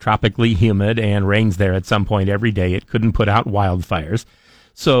though it's tropically humid and rains there at some point every day, it couldn't put out wildfires.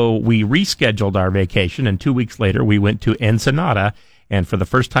 So we rescheduled our vacation, and 2 weeks later we went to Ensenada, and for the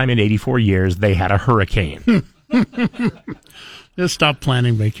first time in 84 years, they had a hurricane. Just stop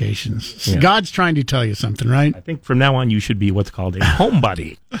planning vacations. Yeah. God's trying to tell you something, right? I think from now on you should be what's called a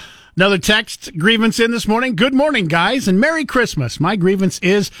homebody. Another text grievance in this morning. Good morning, guys, and Merry Christmas. My grievance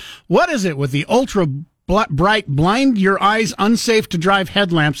is, what is it with the ultra bright, blind your eyes, unsafe to drive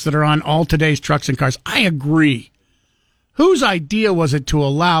headlamps that are on all today's trucks and cars? I agree. Whose idea was it to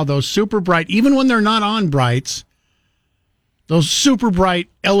allow those super bright, even when they're not on brights, those super bright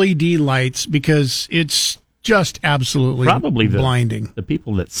LED lights, because it's just absolutely probably blinding. The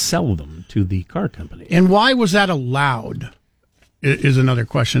people that sell them to the car company. And why was that allowed is another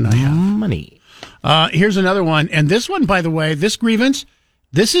question I have. Money. Here's another one. And this one, by the way, this grievance,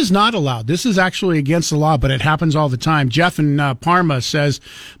 this is not allowed. This is actually against the law, but it happens all the time. Jeff in Parma says,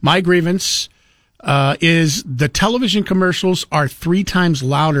 my grievance is the television commercials are 3 times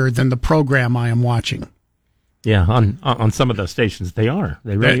louder than the program I am watching. Yeah, on some of those stations, they are.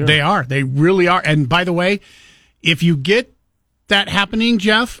 They really are. They are. They really are. And by the way, if you get that happening,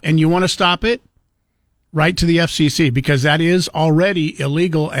 Jeff, and you want to stop it, write to the FCC, because that is already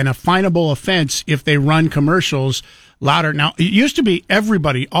illegal and a finable offense if they run commercials louder. Now, it used to be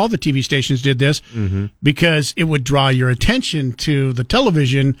everybody, all the TV stations did this because it would draw your attention to the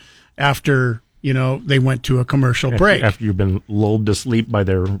television after, they went to a commercial break. After you've been lulled to sleep by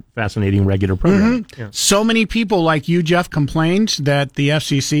their fascinating regular program. Yeah. So many people like you, Jeff, complained that the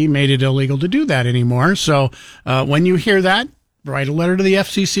FCC made it illegal to do that anymore. So when you hear that, write a letter to the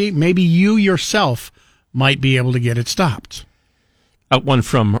FCC. Maybe you yourself might be able to get it stopped. One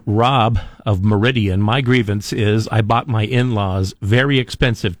from Rob of Meridian. My grievance is I bought my in-laws very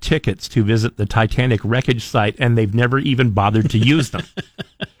expensive tickets to visit the Titanic wreckage site, and they've never even bothered to use them.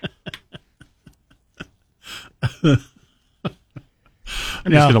 I'm just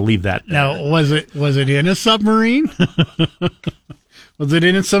going to leave that there. Now, was it in a submarine? Was it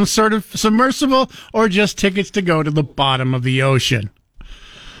in some sort of submersible, or just tickets to go to the bottom of the ocean?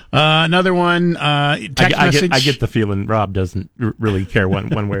 Another one, text message. I get the feeling Rob doesn't really care one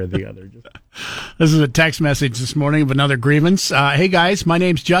way or the other. This is a text message this morning of another grievance. Hey guys, my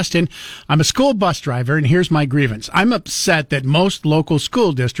name's Justin. I'm a school bus driver, and here's my grievance. I'm upset that most local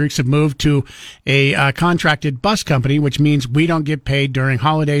school districts have moved to a contracted bus company, which means we don't get paid during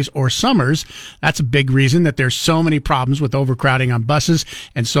holidays or summers. That's a big reason that there's so many problems with overcrowding on buses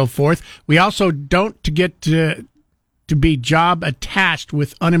and so forth. We also don't get to be job attached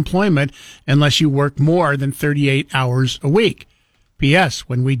with unemployment unless you work more than 38 hours a week. P.S.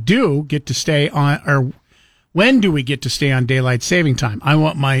 When we do get to stay on, or when do we get to stay on daylight saving time? I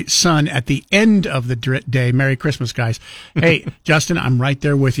want my son at the end of the day. Merry Christmas, guys. Hey, Justin, I'm right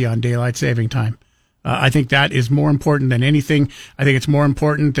there with you on daylight saving time. I think that is more important than anything. I think it's more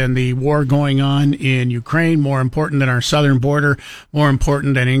important than the war going on in Ukraine, more important than our southern border, more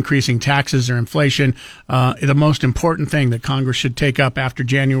important than increasing taxes or inflation. The most important thing that Congress should take up after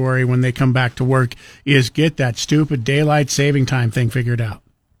January when they come back to work is get that stupid daylight saving time thing figured out.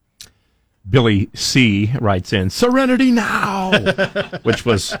 Billy C. writes in, Serenity Now! Which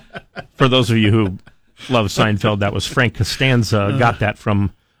was, for those of you who love Seinfeld, that was Frank Costanza got that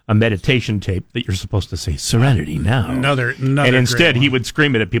from a meditation tape that you're supposed to say, Serenity Now. Another and instead he would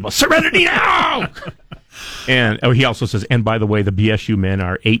scream it at people, Serenity Now! And he also says, and by the way, the BSU men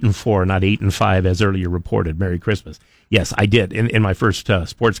are 8-4, not 8-5, as earlier reported. Merry Christmas. Yes, I did. In my first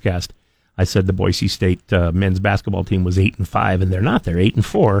sportscast, I said the Boise State men's basketball team was 8-5, and they're not. They're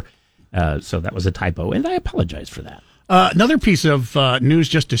 8-4. So that was a typo, and I apologize for that. Another piece of news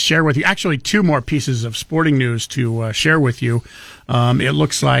just to share with you. Actually, 2 more pieces of sporting news to share with you. It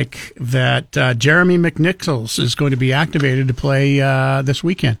looks like that Jeremy McNichols is going to be activated to play this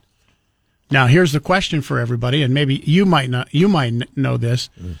weekend. Now, here's the question for everybody, and maybe you might know this.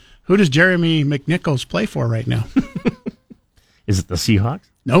 Who does Jeremy McNichols play for right now? Is it the Seahawks?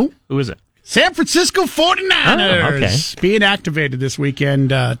 No. Who is it? San Francisco 49ers Oh, okay. being activated this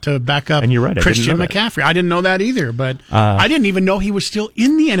weekend to back up And you're right, I Christian didn't know that. McCaffrey. I didn't know that either, but I didn't even know he was still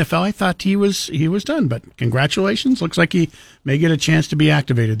in the NFL. I thought he was done, but congratulations. Looks like he may get a chance to be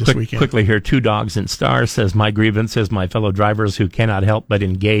activated this weekend. Quickly here, Two Dogs and Stars says, my grievance is my fellow drivers who cannot help but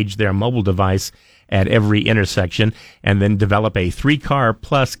engage their mobile device at every intersection and then develop a 3-car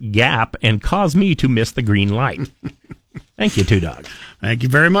plus gap and cause me to miss the green light. Thank you, Two Dogs. Thank you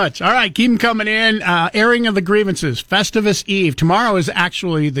very much. All right, keep them coming in. Airing of the grievances, Festivus Eve. Tomorrow is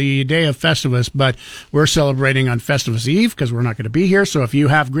actually the day of Festivus, but we're celebrating on Festivus Eve because we're not going to be here. So if you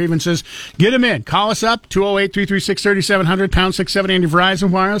have grievances, get them in. Call us up, 208-336-3700, pound 670 on your Verizon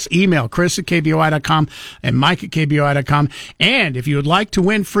Wireless. Email Chris@KBOI.com and Mike@KBOI.com. And if you would like to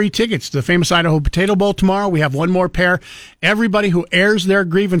win free tickets to the famous Idaho Potato Bowl tomorrow, we have one more pair. Everybody who airs their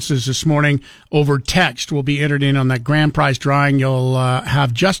grievances this morning over text will be entered in on that grand prize drawing. You'll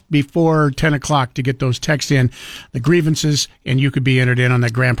have just before 10 o'clock to get those texts in, the grievances, and you could be entered in on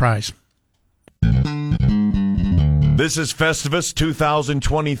that grand prize. This is Festivus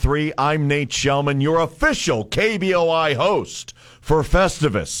 2023. I'm Nate Shellman, your official KBOI host for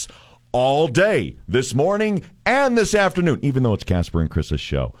Festivus. All day, this morning and this afternoon, even though it's Casper and Chris's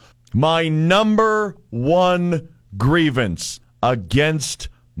show. My number one grievance against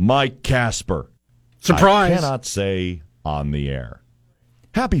Mike Casper. Surprise. I cannot say on the air.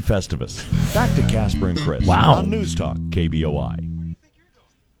 Happy Festivus. Back to Casper and Chris. Wow. On News Talk, KBOI.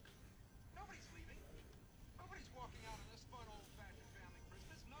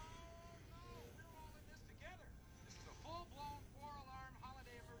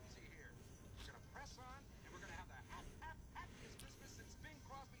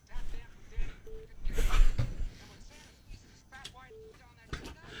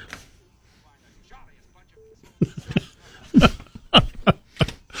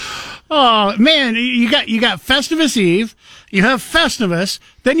 Oh man, you got Festivus Eve, you have Festivus,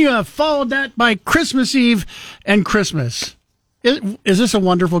 then you have followed that by Christmas Eve and Christmas. Is this a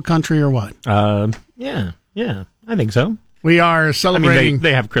wonderful country or what? Yeah, I think so. We are celebrating. I mean,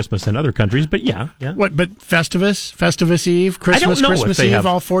 they have Christmas in other countries, but yeah. What? But Festivus Eve, Christmas Eve,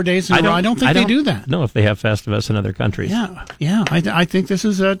 all 4 days in a row. I don't think they do that. No, if they have Festivus in other countries. Yeah. I think this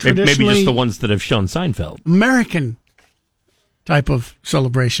is a traditionally maybe just the ones that have shown Seinfeld. American type of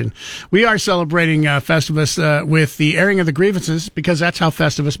celebration. We are celebrating Festivus with the airing of the grievances because that's how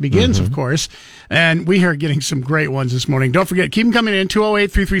Festivus begins, of course. And we are getting some great ones this morning. Don't forget, keep them coming in,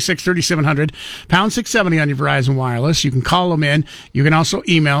 208-336-3700, pound 670 on your Verizon Wireless. You can call them in. You can also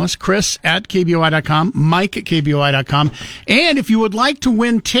email us, Chris@KBOI.com, Mike@KBOI.com. And if you would like to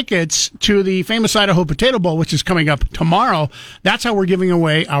win tickets to the famous Idaho Potato Bowl, which is coming up tomorrow, that's how we're giving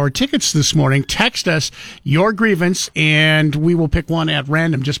away our tickets this morning. Text us your grievance, and we will pick one at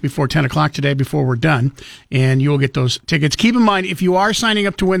random just before 10 o'clock today before we're done, and you will get those tickets. Keep in mind, if you are signing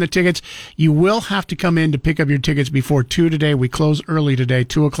up to win the tickets, you will have to come in to pick up your tickets before 2 today. We close early today.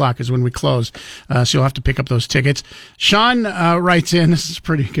 2 o'clock is when we close, so you'll have to pick up those tickets. Sean writes in, this is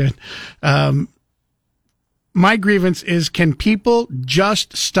pretty good. My grievance is, can people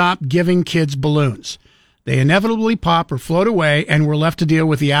just stop giving kids balloons? They inevitably pop or float away, and we're left to deal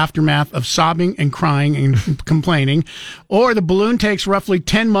with the aftermath of sobbing and crying and complaining. Or the balloon takes roughly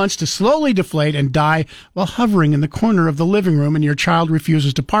 10 months to slowly deflate and die while hovering in the corner of the living room, and your child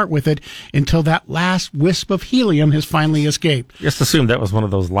refuses to part with it until that last wisp of helium has finally escaped. Just assume that was one of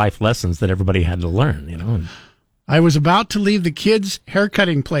those life lessons that everybody had to learn, you know. I was about to leave the kids'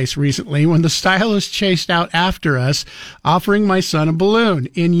 haircutting place recently when the stylist chased out after us, offering my son a balloon.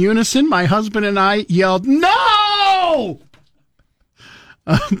 In unison, my husband and I yelled, "No!"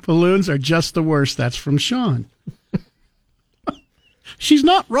 Balloons are just the worst. That's from Sean. She's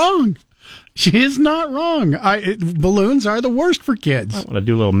not wrong. She is not wrong. Balloons are the worst for kids. I want to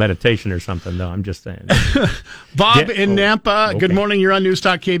do a little meditation or something, though. I'm just saying. Bob in Nampa, Good morning. You're on News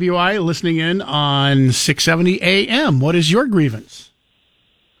Talk KBOI, listening in on 670 AM. What is your grievance?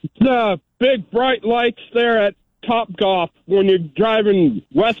 The big bright lights there at Topgolf when you're driving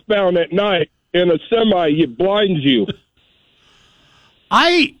westbound at night in a semi, it blinds you.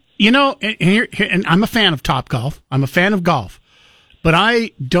 And I'm a fan of Topgolf. I'm a fan of golf. But I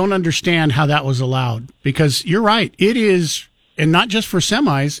don't understand how that was allowed, because you're right. It is, and not just for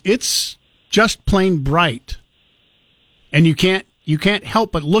semis, it's just plain bright. And you can't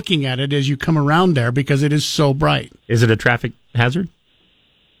help but looking at it as you come around there because it is so bright. Is it a traffic hazard?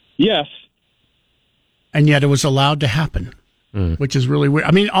 Yes. And yet it was allowed to happen, which is really weird.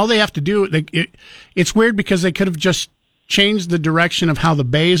 I mean, all they have to do, it's weird because they could have just changed the direction of how the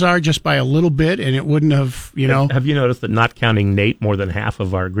bays are just by a little bit, and it wouldn't have, Have you noticed that not counting Nate, more than half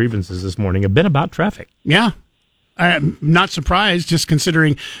of our grievances this morning have been about traffic? Yeah. I'm not surprised, just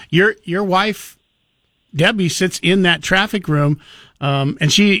considering your wife, Debbie, sits in that traffic room,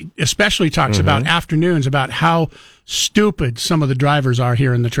 and she especially talks about afternoons, about how stupid some of the drivers are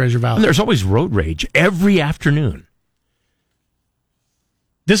here in the Treasure Valley. And there's always road rage every afternoon.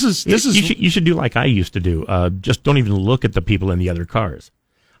 You should do like I used to do. Just don't even look at the people in the other cars.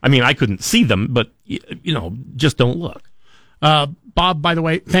 I mean, I couldn't see them, but just don't look. Bob, by the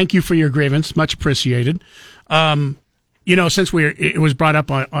way, thank you for your grievance, much appreciated. Since it was brought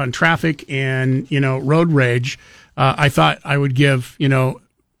up on traffic and road rage, I thought I would give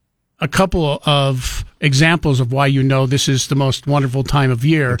a couple of examples of why this is the most wonderful time of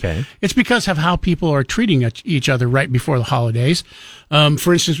year. Okay. It's because of how people are treating each other right before the holidays.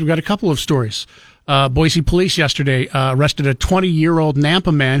 For instance, we've got a couple of stories. Boise police yesterday arrested a 20-year-old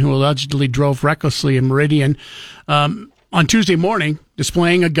Nampa man who allegedly drove recklessly in Meridian on Tuesday morning,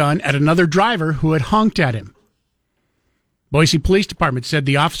 displaying a gun at another driver who had honked at him. Boise Police Department said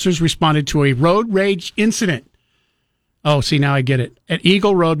the officers responded to a road rage incident. Oh, see, now I get it. At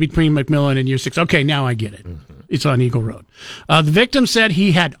Eagle Road between McMillan and U6. Okay, now I get it. It's on Eagle Road. The victim said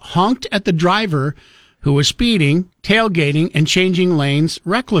he had honked at the driver who was speeding, tailgating, and changing lanes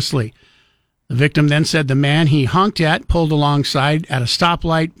recklessly. The victim then said the man he honked at pulled alongside at a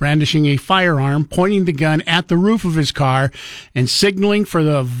stoplight, brandishing a firearm, pointing the gun at the roof of his car, and signaling for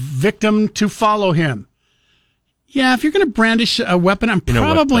the victim to follow him. Yeah, if you're going to brandish a weapon, I'm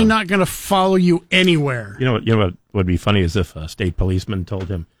probably not going to follow you anywhere. You know what would be funny is if a state policeman told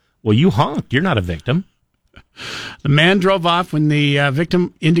him, "Well, you honked. You're not a victim." The man drove off when the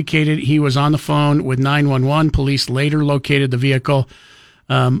victim indicated he was on the phone with 911. Police later located the vehicle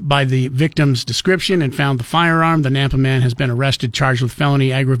by the victim's description and found the firearm. The Nampa man has been arrested, charged with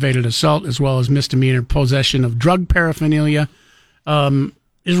felony aggravated assault, as well as misdemeanor possession of drug paraphernalia.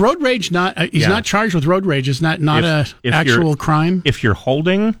 Is road rage not? He's not charged with road rage. Is not an actual crime? If you're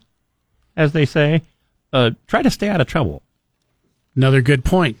holding, as they say, try to stay out of trouble. Another good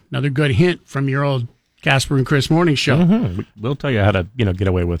point. Another good hint from your old Casper and Chris morning show. We'll tell you how to get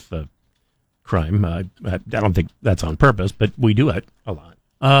away with crime. I don't think that's on purpose, but we do it a lot.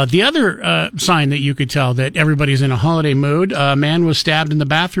 The other sign that you could tell that everybody's in a holiday mood, a man was stabbed in the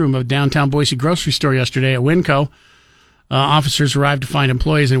bathroom of downtown Boise grocery store yesterday at Winco. Officers arrived to find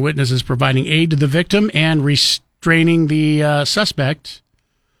employees and witnesses providing aid to the victim and restraining the suspect.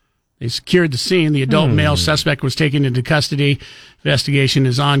 They secured the scene. The adult male suspect was taken into custody. Investigation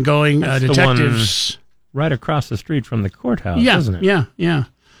is ongoing. That's Detectives... the one right across the street from the courthouse, isn't it? Yeah.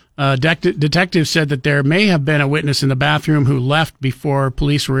 Detectives said that there may have been a witness in the bathroom who left before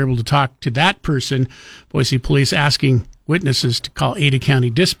police were able to talk to that person. Boise police asking witnesses to call Ada County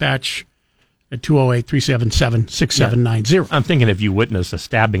Dispatch at 208-377-6790. I'm thinking if you witness a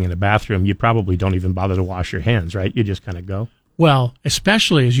stabbing in a bathroom, you probably don't even bother to wash your hands, right? You just kind of go. Well,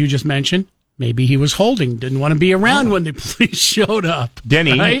 especially as you just mentioned, maybe he was holding, didn't want to be around when the police showed up.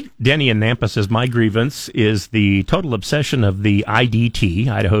 Denny right? in Nampa says, my grievance is the total obsession of the IDT,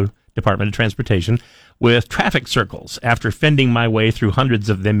 Idaho Department of Transportation, with traffic circles. After fending my way through hundreds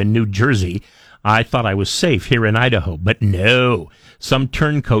of them in New Jersey, I thought I was safe here in Idaho, but no. Some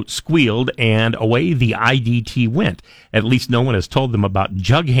turncoat squealed, and away the IDT went. At least no one has told them about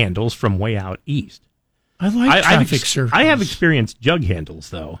jug handles from way out east. I like traffic circles. I have experienced jug handles,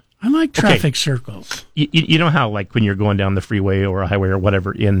 though. I like traffic circles. You know how, like, when you're going down the freeway or a highway or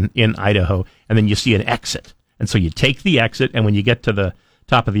whatever in Idaho, and then you see an exit. And so you take the exit, and when you get to the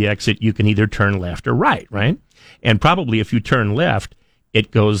top of the exit, you can either turn left or right? And probably if you turn left,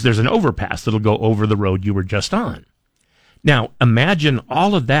 there's an overpass that'll go over the road you were just on. Now, imagine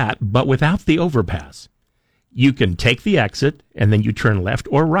all of that, but without the overpass. You can take the exit, and then you turn left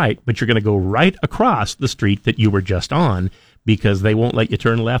or right, but you're going to go right across the street that you were just on because they won't let you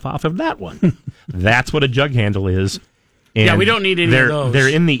turn left off of that one. That's what a jug handle is. And we don't need any of those. They're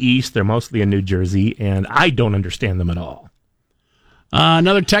in the east. They're mostly in New Jersey, and I don't understand them at all.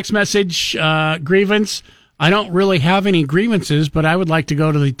 Another text message, grievance. I don't really have any grievances, but I would like to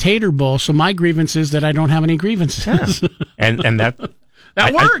go to the Tater Bowl, so my grievance is that I don't have any grievances. Yeah. And that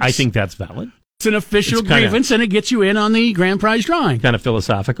works. I think that's valid. It's an official grievance, and it gets you in on the grand prize drawing. Kind of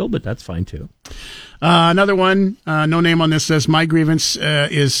philosophical, but that's fine, too. Another one, no name on this, says, my grievance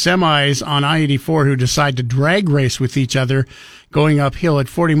is semis on I-84 who decide to drag race with each other going uphill at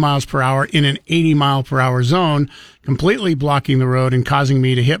 40 miles per hour in an 80 mile per hour zone, completely blocking the road and causing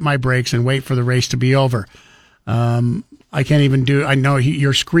me to hit my brakes and wait for the race to be over. I can't even I know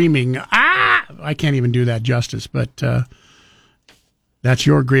you're screaming, ah! I can't even do that justice, but That's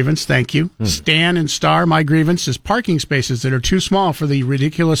your grievance. Thank you. Stan and Star, my grievance is parking spaces that are too small for the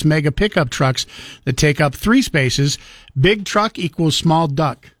ridiculous mega pickup trucks that take up 3 spaces. Big truck equals small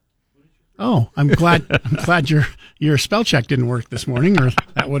duck. Oh, I'm glad your spell check didn't work this morning, or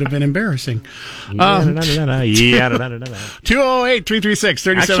that would have been embarrassing.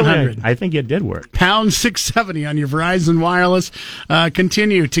 208-336-3700. Actually, I think it did work. Pound 670 on your Verizon Wireless.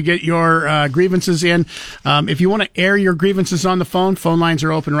 Continue to get your grievances in. If you want to air your grievances on the phone lines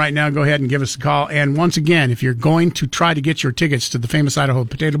are open right now. Go ahead and give us a call. And once again, if you're going to try to get your tickets to the famous Idaho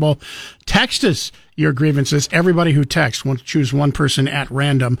Potato Bowl, text us your grievances. Everybody who texts, want to choose one person at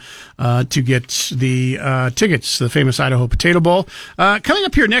random to get the tickets to the famous Idaho Potato Bowl. Coming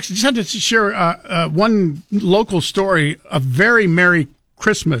up here next, I just had to share one local story. A very Merry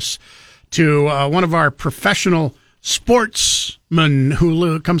Christmas to one of our professional sportsmen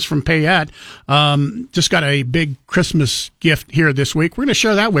who comes from Payette. Just got a big Christmas gift here this week. We're going to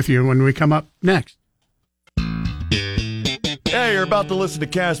share that with you when we come up next. Hey, you're about to listen to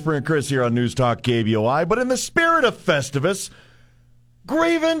Casper and Chris here on News Talk KBOI, but in the spirit of Festivus,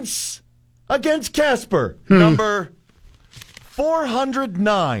 grievance against Casper, number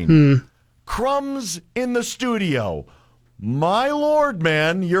 409. Crumbs in the studio. My lord,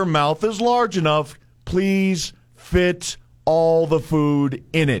 man, your mouth is large enough. Please fit all the food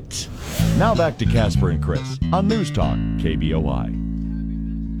in it. Now back to Casper and Chris on News Talk KBOI.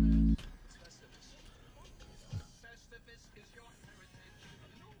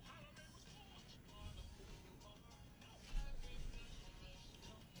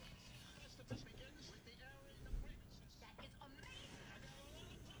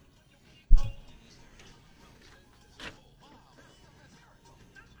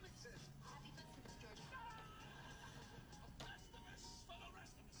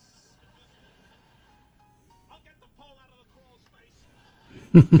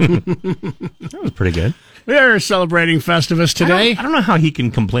 That was pretty good. We're celebrating Festivus today. I don't know how he can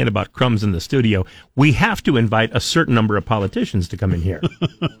complain about crumbs in the studio. We have to invite a certain number of politicians to come in here.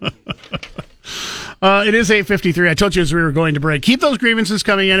 It is 8:53. I told you as we were going to break. Keep those grievances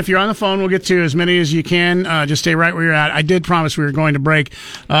coming in. If you're on the phone, we'll get to as many as you can. Just stay right where you're at. I did promise we were going to break.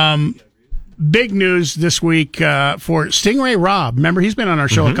 Big news this week for Stingray Robb. Remember, he's been on our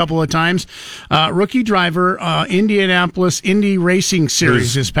show a couple of times. Rookie driver, Indianapolis Indy Racing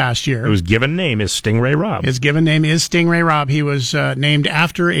Series this past year. Whose given name is Stingray Robb. His given name is Stingray Robb. He was named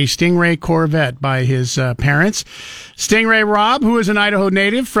after a Stingray Corvette by his parents. Stingray Robb, who is an Idaho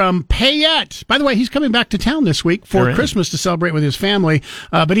native from Payette. By the way, he's coming back to town this week for Christmas to celebrate with his family.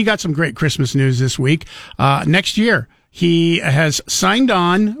 But he got some great Christmas news this week. Next year, he has signed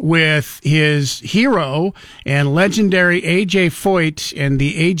on with his hero and legendary A.J. Foyt and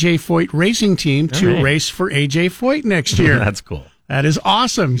the A.J. Foyt racing team to race for A.J. Foyt next year. That's cool. That is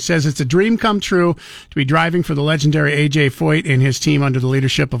awesome. He says it's a dream come true to be driving for the legendary A.J. Foyt and his team under the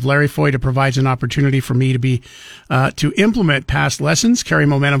leadership of Larry Foyt. It provides an opportunity for me to implement past lessons, carry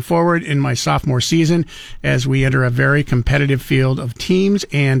momentum forward in my sophomore season as we enter a very competitive field of teams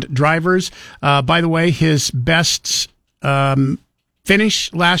and drivers. By the way, his best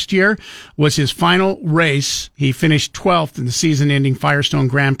finish last year was his final race. He finished 12th in the season-ending Firestone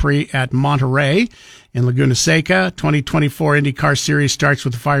Grand Prix at Monterey in Laguna Seca. 2024 IndyCar Series starts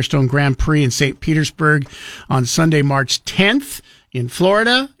with the Firestone Grand Prix in St. Petersburg on Sunday, March 10th in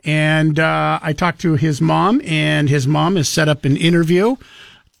Florida. And I talked to his mom, and his mom has set up an interview.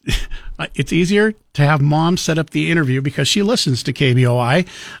 It's easier to have mom set up the interview because she listens to KBOI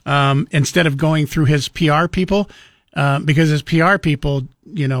instead of going through his PR people. Because as PR people,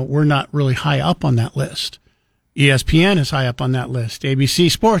 we're not really high up on that list. ESPN is high up on that list.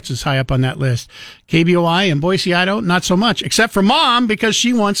 ABC Sports is high up on that list. KBOI and Boise, Idaho, not so much, except for mom, because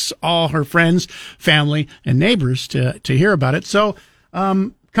she wants all her friends, family, and neighbors to hear about it. So,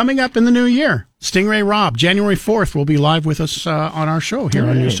 coming up in the new year, Stingray Robb, January 4th, will be live with us on our show here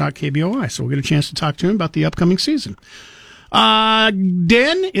on News Talk KBOI. So we'll get a chance to talk to him about the upcoming season.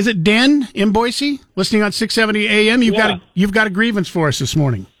 Den, is it Den in Boise? Listening on 670 AM. You've got a grievance for us this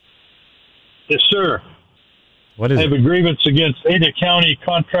morning. Yes, sir. What is I have a grievance against Ada County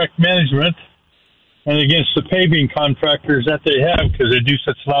Contract Management and against the paving contractors that they have because they do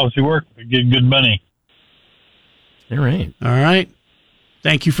such lousy work but get good money. All right. All right.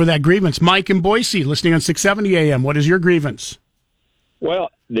 Thank you for that grievance. Mike in Boise, listening on 670 AM. What is your grievance?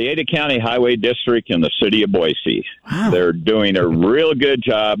 Well, the Ada County Highway District and the city of Boise, they're doing a real good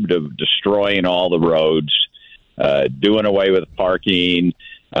job of destroying all the roads, doing away with parking.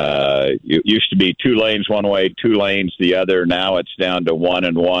 It used to be 2 lanes one way, 2 lanes the other. Now it's down to 1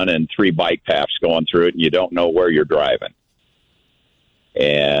 and 1 and 3 bike paths going through it, and you don't know where you're driving.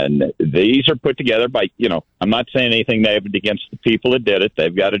 And these are put together by, I'm not saying anything negative against the people that did it.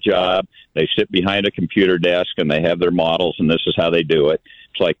 They've got a job. They sit behind a computer desk and they have their models, and this is how they do it.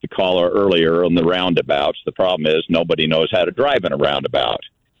 It's like the caller earlier on the roundabouts. The problem is nobody knows how to drive in a roundabout.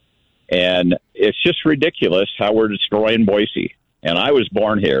 And it's just ridiculous how we're destroying Boise. And I was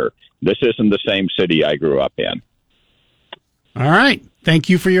born here. This isn't the same city I grew up in. All right. Thank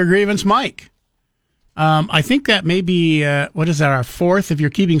you for your grievance, Mike. I think that may be, what is that, our fourth, if you're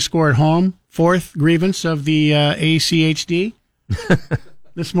keeping score at home, fourth grievance of the ACHD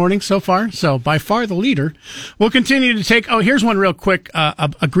this morning so far. So by far the leader. We'll continue to take, here's one real quick,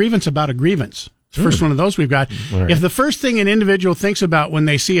 a grievance about a grievance. First one of those we've got. Right. If the first thing an individual thinks about when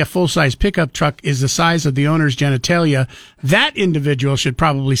they see a full-size pickup truck is the size of the owner's genitalia, that individual should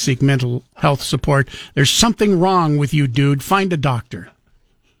probably seek mental health support. There's something wrong with you, dude. Find a doctor.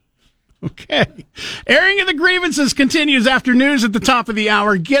 Okay. Airing of the grievances continues after news at the top of the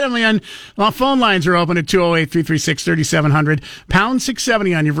hour. Get them in. Phone lines are open at 208-336-3700, pound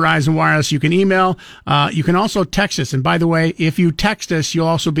 670 on your Verizon Wireless. You can email. You can also text us. And by the way, if you text us, you'll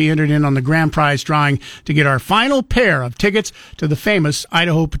also be entered in on the grand prize drawing to get our final pair of tickets to the famous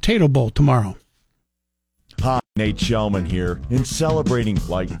Idaho Potato Bowl tomorrow. Hi, Nate Shellman here. In celebrating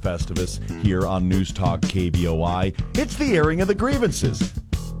Light Festivus here on News Talk KBOI, it's the airing of the grievances.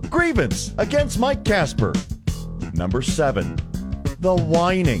 Grievance against Mike Casper. Number 7, the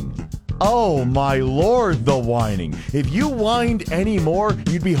whining. Oh, my Lord, the whining. If you whined anymore,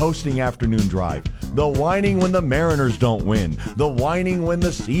 you'd be hosting Afternoon Drive. The whining when the Mariners don't win. The whining when the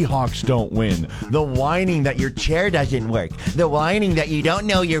Seahawks don't win. The whining that your chair doesn't work. The whining that you don't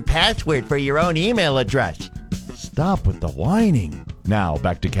know your password for your own email address. Stop with the whining. Now,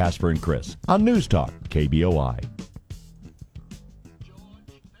 back to Casper and Chris on News Talk KBOI.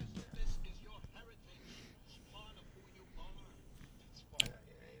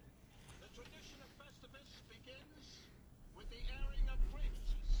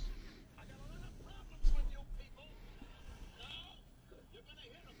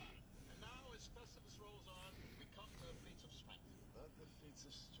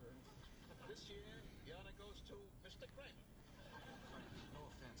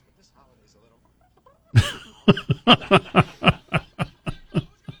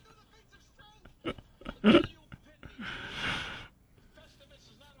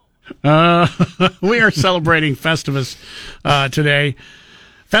 We are celebrating Festivus today.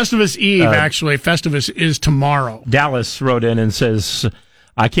 Festivus Eve, actually. Festivus is tomorrow. Dallas wrote in and says,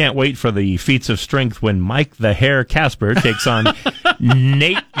 I can't wait for the feats of strength when Mike the Hair Casper takes on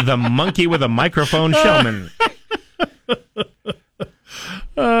Nate the Monkey with a Microphone Shellman.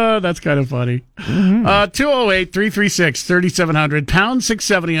 That's kind of funny. 208-336-3700, pound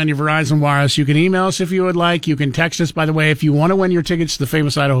 670 on your Verizon Wireless. You can email us if you would like. You can text us, by the way, if you want to win your tickets to the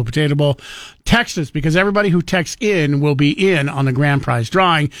famous Idaho Potato Bowl. Text us, because everybody who texts in will be in on the grand prize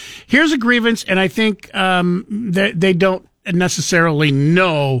drawing. Here's a grievance, and I think they don't necessarily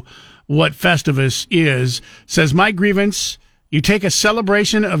know what Festivus is. Says, my grievance: you take a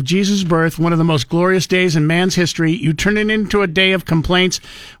celebration of Jesus' birth, one of the most glorious days in man's history. You turn it into a day of complaints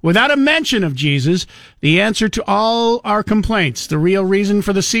without a mention of Jesus, the answer to all our complaints. The real reason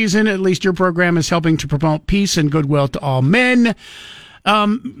for the season, at least your program, is helping to promote peace and goodwill to all men.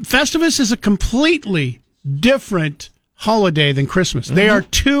 Festivus is a completely different holiday than Christmas. They are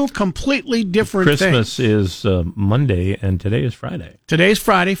two completely different Christmas things. is Monday, and today is Friday. Today's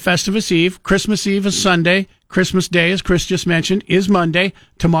Friday, Festivus Eve. Christmas Eve is Sunday. Christmas Day, as Chris just mentioned, is Monday.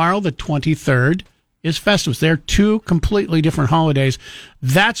 Tomorrow, the 23rd, is Festivus. They're two completely different holidays.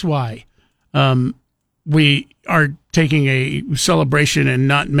 That's why we are taking a celebration and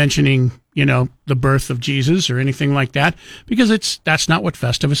not mentioning, the birth of Jesus or anything like that, because that's not what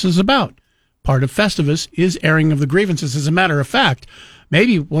Festivus is about. Part of Festivus is airing of the grievances. As a matter of fact,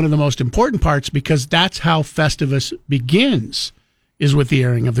 maybe one of the most important parts, because that's how Festivus begins, is with the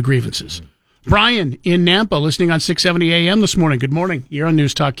airing of the grievances. Brian in Nampa, listening on 670 AM this morning. Good morning. You're on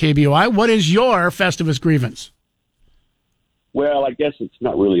News Talk KBOI. What is your Festivus grievance? Well, I guess it's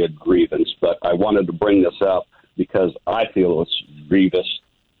not really a grievance, but I wanted to bring this up because I feel it's grievous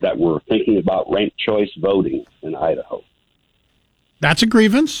that we're thinking about ranked choice voting in Idaho. That's a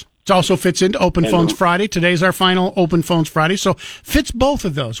grievance. It also fits into Open Phones Friday. Today's our final Open Phones Friday, so fits both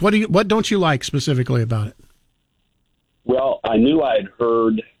of those. What don't you like specifically about it? Well, I knew I had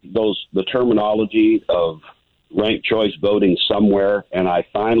heard the terminology of ranked choice voting somewhere, and I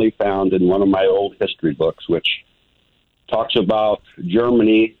finally found in one of my old history books, which talks about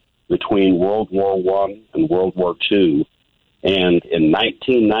Germany between World War I and World War II. And in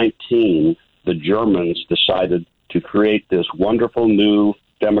 1919, the Germans decided to create this wonderful new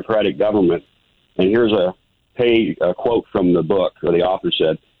democratic government. And here's a quote from the book, or the author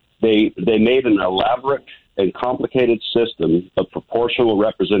said, they made an elaborate and complicated system of proportional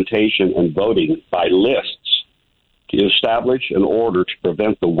representation and voting by lists to establish an order to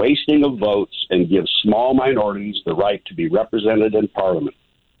prevent the wasting of votes and give small minorities the right to be represented in Parliament.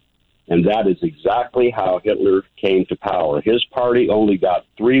 And that is exactly how Hitler came to power. His party only got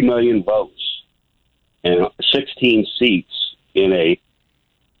 3 million votes and 16 seats in a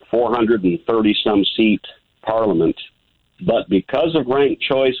 430-some seat parliament. But because of ranked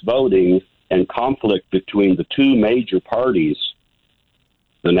choice voting and conflict between the two major parties,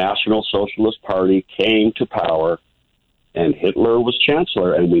 the National Socialist Party came to power, and Hitler was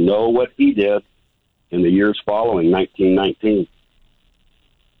chancellor, and we know what he did in the years following 1919.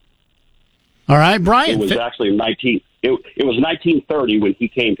 All right, Brian. It was actually it was 1930 when he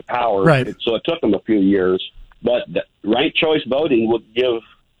came to power, right? So it took him a few years. But ranked choice voting would give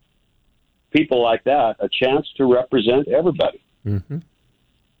people like that a chance to represent everybody. Mm-hmm.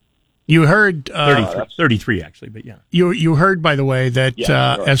 You heard 33 actually, but yeah. You heard, by the way, that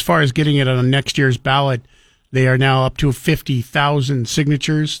as far as getting it on next year's ballot, they are now up to 50,000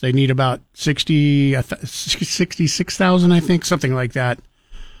 signatures. They need about 66,000, I think, something like that.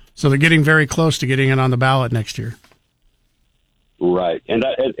 So they're getting very close to getting it on the ballot next year. Right. And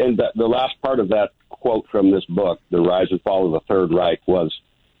the last part of that quote from this book, The Rise and Fall of the Third Reich, was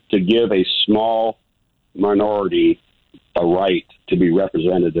to give a small minority a right to be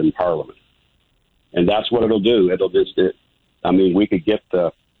represented in Parliament. And that's what it'll do. We could get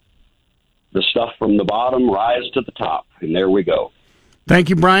the stuff from the bottom rise to the top, and there we go. Thank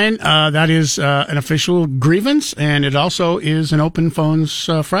you, Brian. That is an official grievance, and it also is an Open Phones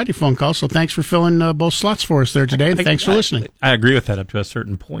Friday phone call. So thanks for filling both slots for us there today, and thanks for listening. I agree with that up to a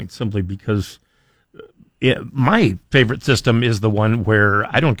certain point, simply because my favorite system is the one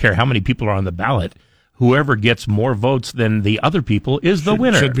where I don't care how many people are on the ballot. Whoever gets more votes than the other people is the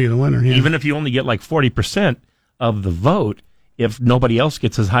winner. Should be the winner, yeah. Even if you only get like 40% of the vote, if nobody else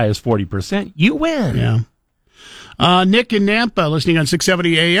gets as high as 40%, you win. Yeah. Nick in Nampa, listening on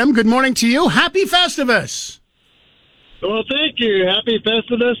 670 AM. Good morning to you. Happy Festivus. Well, thank you. Happy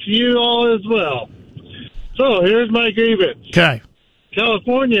Festivus to you all as well. So here's my grievance. Okay.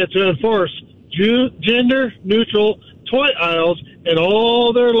 California to enforce gender-neutral toy aisles in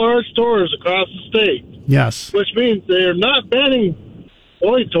all their large stores across the state. Yes. Which means they're not banning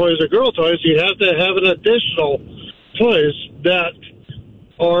boy toys or girl toys. You have to have an additional toys that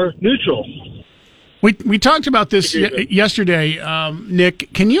are neutral. We talked about this yesterday,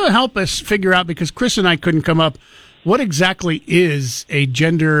 Nick. Can you help us figure out, because Chris and I couldn't come up, what exactly is a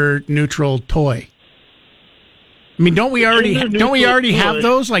gender-neutral toy? I mean, don't we already have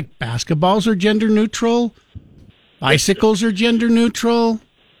those? Like basketballs are gender-neutral, bicycles are gender-neutral.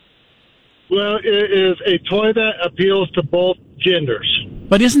 Well, it is a toy that appeals to both genders.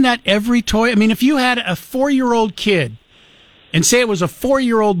 But isn't that every toy? I mean, if you had a 4-year-old kid and say it was a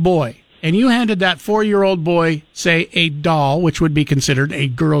 4-year-old boy, and you handed that 4-year-old boy, say, a doll, which would be considered a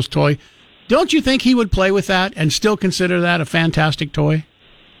girl's toy, don't you think he would play with that and still consider that a fantastic toy?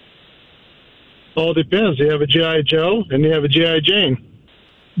 All depends. You have a G.I. Joe and you have a G.I. Jane.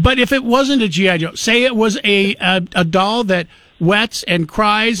 But if it wasn't a G.I. Joe, say it was a doll that wets and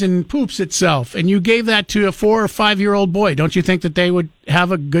cries and poops itself, and you gave that to a 4 or 5-year-old boy, don't you think that they would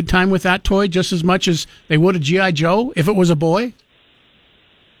have a good time with that toy just as much as they would a G.I. Joe if it was a boy?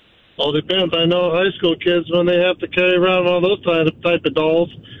 All depends. I know high school kids, when they have to carry around all those type of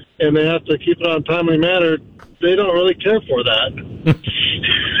dolls and they have to keep it on a timely manner, they don't really care for that.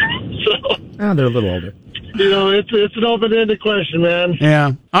 They're a little older. It's an open-ended question, man.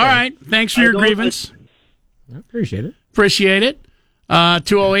 Yeah. All right. Thanks for your grievance. I appreciate it. Appreciate it.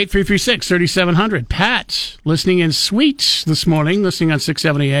 208-336-3700. Pat, listening in Sweet this morning, listening on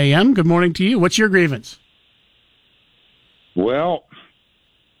 670 AM. Good morning to you. What's your grievance? Well,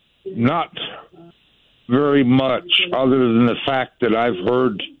 not very much, other than the fact that I've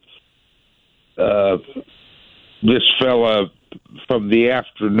heard this fella from the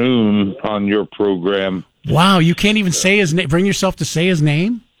afternoon on your program. Wow, you can't even say his name. Bring yourself to say his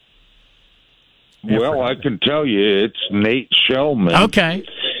name? Well, I can tell you it's Nate Shellman. Okay.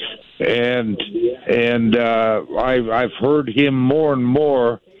 And I've heard him more and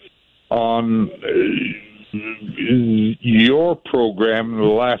more on your program in the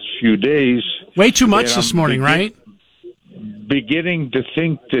last few days. Way too much this morning, right? Beginning to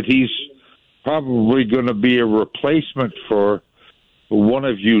think that he's probably going to be a replacement for one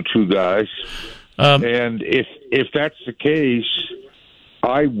of you two guys. And if that's the case,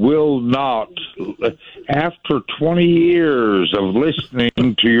 I will not, after 20 years of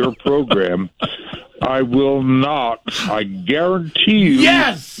listening to your program, I will not, I guarantee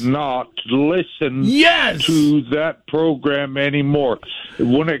you, not listen to that program anymore.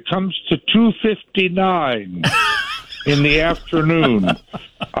 When it comes to 2:59 in the afternoon,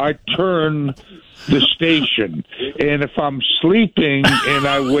 I turn the station. And if I'm sleeping and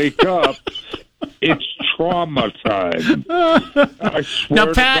I wake up, it's trauma time. I swear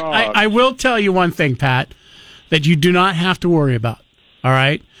now, Pat, to God. I will tell you one thing, Pat, that you do not have to worry about, all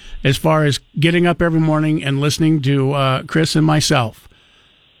right? As far as getting up every morning and listening to Chris and myself.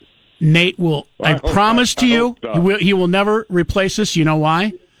 Nate will, I promise to you, he will never replace us. You know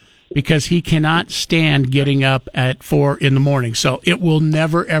why? Because he cannot stand getting up at 4 in the morning. So it will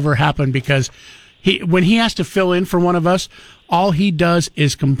never, ever happen because when he has to fill in for one of us, all he does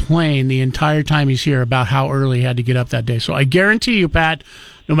is complain the entire time he's here about how early he had to get up that day. So I guarantee you, Pat,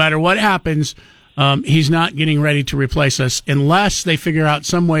 no matter what happens, he's not getting ready to replace us unless they figure out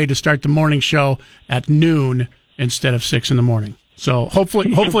some way to start the morning show at noon instead of 6 in the morning. So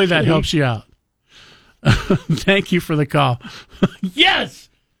hopefully that helps you out. Thank you for the call. Yes!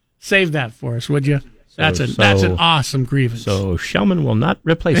 Save that for us, would you? That's an awesome grievance. So Shellman will not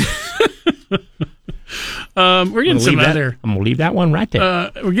replace us. We're getting some other. I'm gonna leave that one right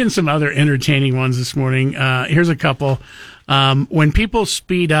there. We're getting some other entertaining ones this morning. Here's a couple. When people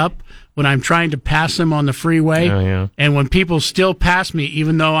speed up when I'm trying to pass them on the freeway, and when people still pass me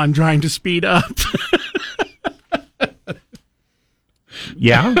even though I'm trying to speed up.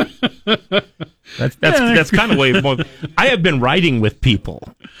 Yeah, that's kind of way. I have been riding with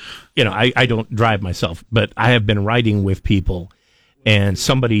people. You know, I don't drive myself, but I have been riding with people, and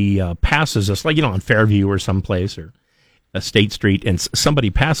somebody passes us, like, you know, on Fairview or someplace or a State Street, and somebody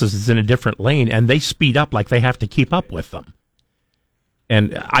passes us in a different lane, and they speed up like they have to keep up with them.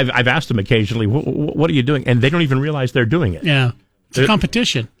 And I've asked them occasionally, "What are you doing?" And they don't even realize they're doing it. Yeah, it's a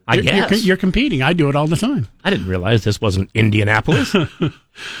competition. I guess you're competing. I do it all the time. I didn't realize this wasn't Indianapolis.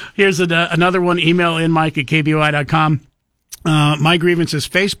 Here's another one. Email in Mike@kboi.com. My grievance is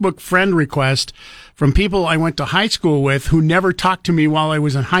Facebook friend request from people I went to high school with who never talked to me while I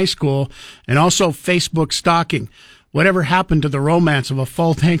was in high school, and also Facebook stalking. Whatever happened to the romance of a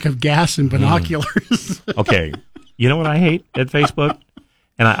full tank of gas and binoculars? Okay. You know what I hate at Facebook?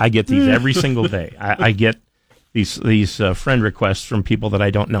 And I get these every single day. I get these friend requests from people that I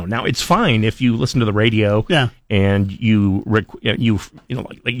don't know. Now, it's fine if you listen to the radio and you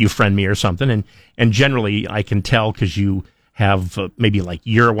friend me or something, and generally I can tell because you have maybe like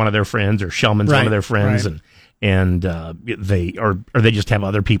you're one of their friends or Shellman's one of their friends, and they just have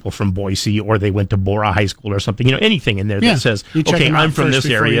other people from Boise, or they went to Bora High School or something. You know, anything in there that says, okay, I'm from this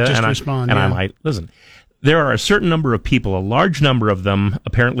area, and I might listen. There are a certain number of people, a large number of them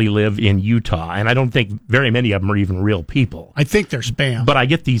apparently live in Utah, and I don't think very many of them are even real people. I think they're spam. But I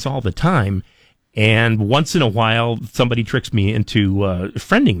get these all the time, and once in a while somebody tricks me into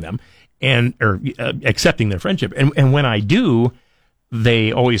friending them or accepting their friendship. And when I do,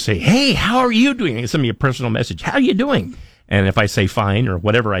 they always say, "Hey, how are you doing?" They send me a personal message. "How are you doing?" And if I say fine or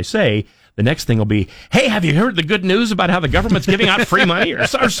whatever I say, the next thing will be, "Hey, have you heard the good news about how the government's giving out free money?" or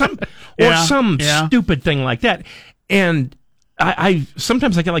some stupid thing like that. And I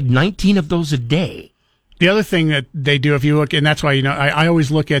sometimes I get like 19 of those a day. The other thing that they do, if you look, and that's why, you know, I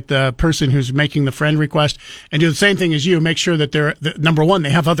always look at the person who's making the friend request and do the same thing as you. Make sure that they're, number one, they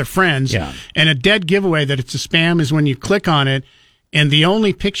have other friends. Yeah. And a dead giveaway that it's a spam is when you click on it and the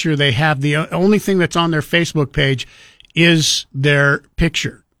only picture they have, the only thing that's on their Facebook page is their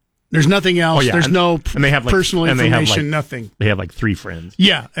picture. There's nothing else. There's no personal information, nothing. They have like 3 friends.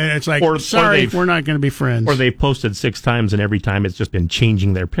 Yeah, and it's like, sorry, we're not going to be friends. Or they've posted 6 times, and every time it's just been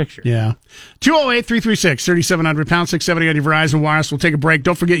changing their picture. Yeah. 208-336-3700, pound 670 on your Verizon Wireless. We'll take a break.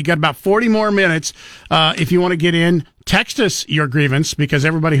 Don't forget, you got about 40 more minutes. If you want to get in, text us your grievance, because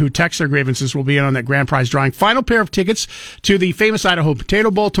everybody who texts their grievances will be in on that grand prize drawing. Final pair of tickets to the famous Idaho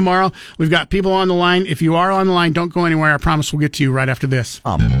Potato Bowl tomorrow. We've got people on the line. If you are on the line, don't go anywhere. I promise we'll get to you right after this.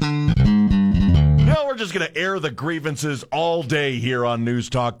 We're just going to air the grievances all day here on News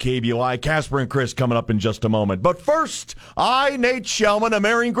Talk KBOI. Casper and Chris coming up in just a moment. But first, I, Nate Shellman, am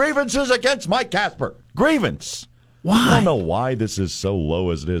airing grievances against Mike Casper. Grievance. Why? I don't know why this is so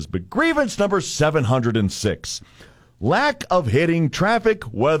low as it is, but grievance number 706. Lack of hitting traffic,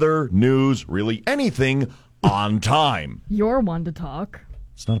 weather, news, really anything on time. You're one to talk.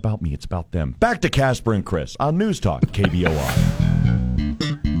 It's not about me, it's about them. Back to Casper and Chris on News Talk KBOI.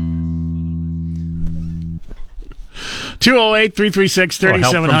 208-336-3700.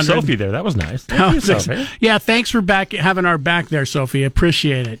 Help from Sophie there. That was nice. Thank you, Sophie. Yeah, thanks for having our back there, Sophie.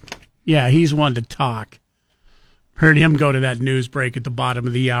 Appreciate it. Yeah, he's one to talk. Heard him go to that news break at the bottom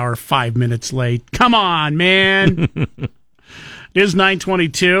of the hour 5 minutes late. Come on, man. It is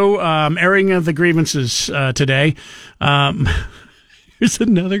 9:22. Airing of the grievances today. Here's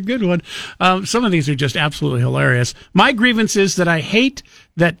another good one. Some of these are just absolutely hilarious. My grievance is that I hate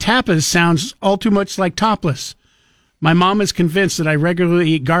that tapas sounds all too much like topless. My mom is convinced that I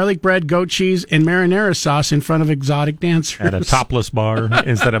regularly eat garlic bread, goat cheese, and marinara sauce in front of exotic dancers. At a topless bar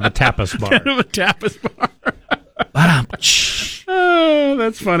instead of a tapas bar. Instead of a tapas bar. Oh,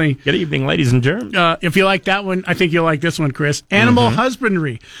 that's funny. Good evening, ladies and germs. If you like that one, I think you'll like this one, Chris. Animal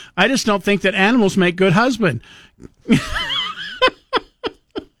husbandry. I just don't think that animals make good husband.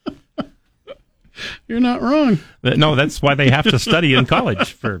 You're not wrong. No, that's why they have to study in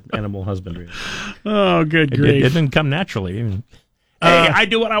college for animal husbandry. Oh, good grief. It didn't come naturally. Hey, I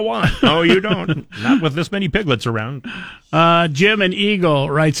do what I want. No, you don't. Not with this many piglets around. Jim and Eagle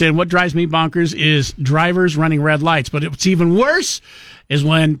writes in, what drives me bonkers is drivers running red lights. But what's even worse is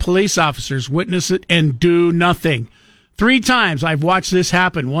when police officers witness it and do nothing. 3 times I've watched this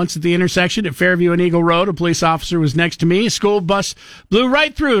happen. Once at the intersection at Fairview and Eagle Road, a police officer was next to me. A school bus blew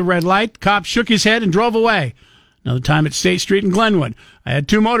right through the red light. The cop shook his head and drove away. Another time at State Street in Glenwood, I had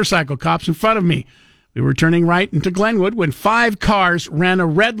 2 motorcycle cops in front of me. We were turning right into Glenwood when 5 cars ran a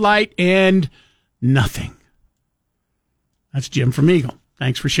red light and nothing. That's Jim from Eagle.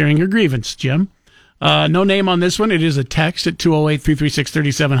 Thanks for sharing your grievance, Jim. No name on this one. It is a text at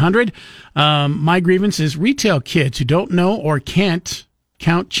 208-336-3700. My grievance is retail kids who don't know or can't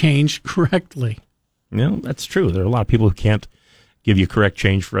count change correctly. No, that's true. There are a lot of people who can't give you correct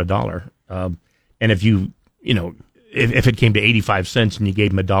change for $1. And if if it came to 85 cents and you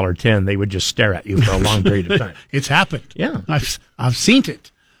gave them $1.10, they would just stare at you for a long period of time. It's happened. Yeah. I've seen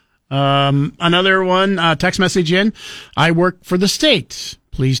it. Another one, text message in. I work for the state.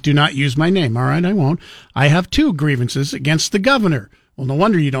 Please do not use my name. All right, I won't. I have 2 grievances against the governor. Well, no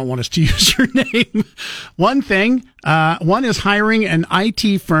wonder you don't want us to use your name. One is hiring an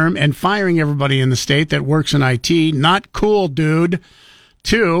IT firm and firing everybody in the state that works in IT. Not cool, dude.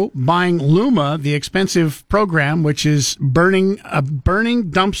 2, buying Luma, the expensive program, which is burning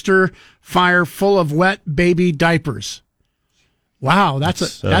dumpster fire full of wet baby diapers. Wow, that's a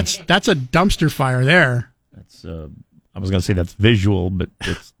dumpster fire there. That's I was going to say that's visual, but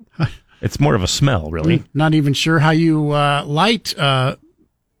it's more of a smell, really. Not even sure how you light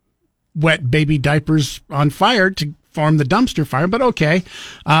wet baby diapers on fire to form the dumpster fire, but okay.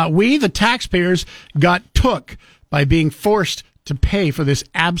 We, the taxpayers, got took by being forced to pay for this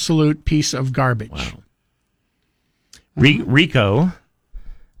absolute piece of garbage. Wow. Rico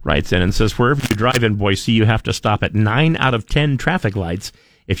writes in and says, wherever you drive in Boise, you have to stop at 9 out of 10 traffic lights.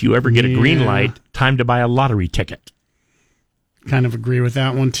 If you ever get a green light, time to buy a lottery ticket. Kind of agree with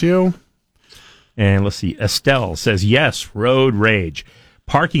that one, too. And let's see. Estelle says, yes, road rage.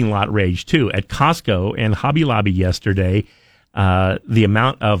 Parking lot rage, too. At Costco and Hobby Lobby yesterday, the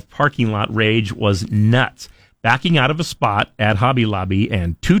amount of parking lot rage was nuts. Backing out of a spot at Hobby Lobby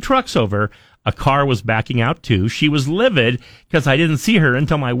and 2 trucks over, a car was backing out, too. She was livid because I didn't see her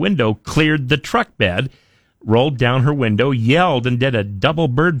until my window cleared the truck bed, rolled down her window, yelled, and did a double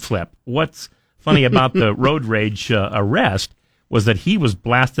bird flip. What's funny about the road rage arrest was that he was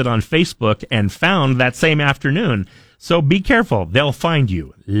blasted on Facebook and found that same afternoon. So be careful. They'll find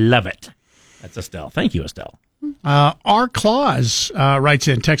you. Love it. That's Estelle. Thank you, Estelle. R. Claus writes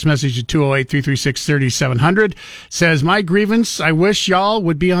in, text message at 208-336-3700, says, my grievance, I wish y'all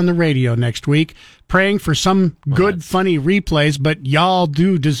would be on the radio next week, praying for some good, funny replays, but y'all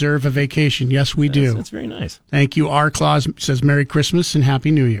do deserve a vacation. Yes, we do. That's very nice. Thank you. R. Claus says, Merry Christmas and Happy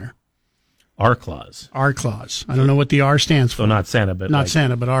New Year. R. Claus. R. Claus. I don't know what the R stands for. So not Santa, but not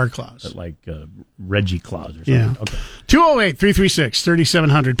Santa, but R. Claus. But like Reggie Claus or something. Yeah. Okay.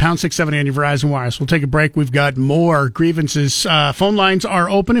 208-336-3700, pound 670 on your Verizon Wireless. We'll take a break. We've got more grievances. Phone lines are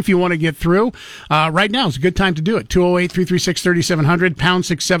open if you want to get through. Right now is a good time to do it. 208-336-3700, pound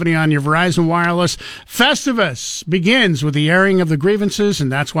 670 on your Verizon Wireless. Festivus begins with the airing of the grievances,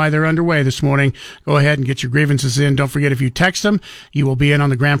 and that's why they're underway this morning. Go ahead and get your grievances in. Don't forget, if you text them, you will be in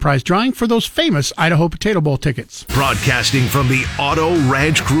on the grand prize drawing for those famous Idaho Potato Bowl tickets. Broadcasting from the Auto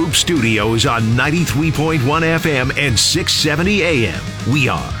Ranch Group studios on 93.1 FM and 670 AM. We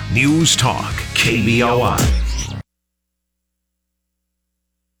are News Talk, KBOI.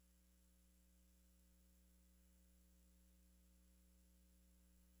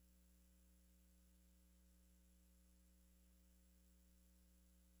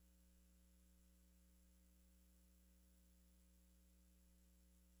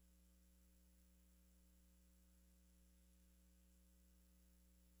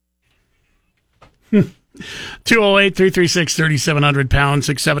 208-336-3700, pound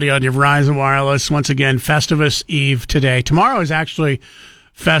 670 on your Verizon Wireless. Once again, Festivus Eve today. Tomorrow is actually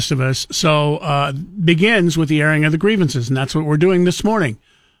Festivus, so begins with the airing of the grievances, and that's what we're doing this morning.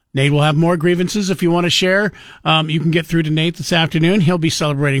 Nate will have more grievances if you want to share. You can get through to Nate this afternoon. He'll be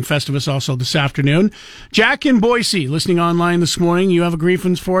celebrating Festivus also this afternoon. Jack in Boise, listening online this morning. You have a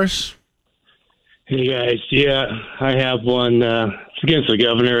grievance for us? Hey, guys. Yeah, I have one. It's against the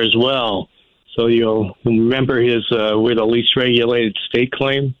governor as well. So you'll remember his we're the least regulated state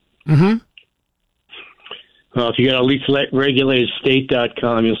claim. Mm-hmm. Well, if you go to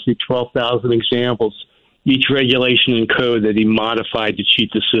leastregulatedState.com, you'll see 12,000 examples. Each regulation and code that he modified to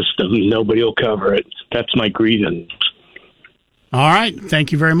cheat the system. Nobody will cover it. That's my grievance. All right.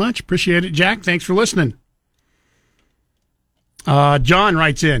 Thank you very much. Appreciate it, Jack. Thanks for listening. John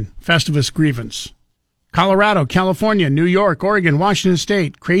writes in, Festivus grievance. Colorado, California, New York, Oregon, Washington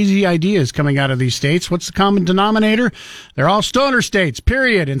State. Crazy ideas coming out of these states. What's the common denominator? They're all stoner states,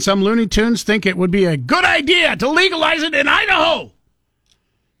 period. And some Looney Tunes think it would be a good idea to legalize it in Idaho.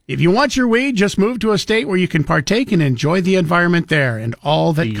 If you want your weed, just move to a state where you can partake and enjoy the environment there and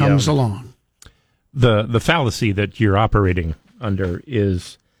all that comes along. The fallacy that you're operating under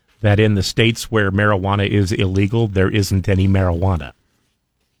is that in the states where marijuana is illegal, there isn't any marijuana.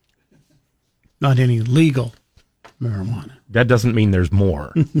 Not any legal marijuana. That doesn't mean there's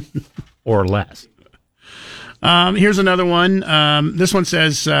more or less. Here's another one. This one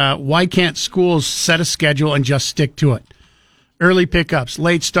says, why can't schools set a schedule and just stick to it? Early pickups,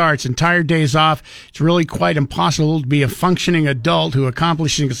 late starts, entire days off. It's really quite impossible to be a functioning adult who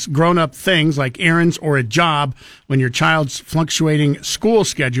accomplishes grown-up things like errands or a job when your child's fluctuating school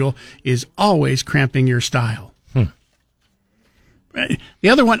schedule is always cramping your style. The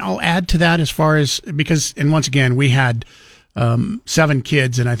other one I'll add to that as far as, because, and once again, we had 7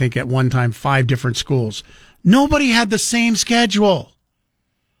 kids and I think at one time 5 different schools. Nobody had the same schedule.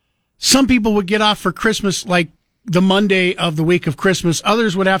 Some people would get off for Christmas like the Monday of the week of Christmas.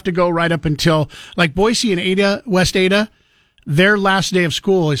 Others would have to go right up until, like Boise and Ada, West Ada, their last day of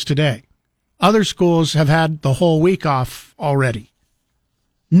school is today. Other schools have had the whole week off already.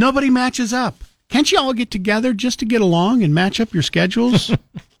 Nobody matches up. Can't you all get together just to get along and match up your schedules?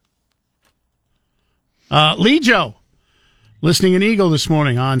 Lee Joe, listening in Eagle this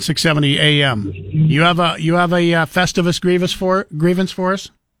morning on 670 AM. You have a Festivus grievance for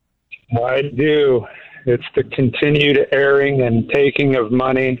us? I do. It's the continued airing and taking of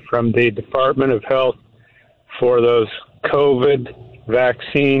money from the Department of Health for those COVID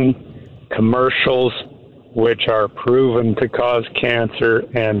vaccine commercials, which are proven to cause cancer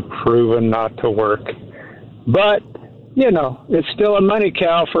and proven not to work. But, you know, it's still a money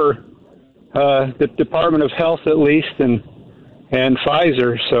cow for the Department of Health at least and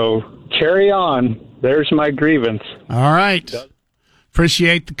Pfizer. So carry on. There's my grievance. All right.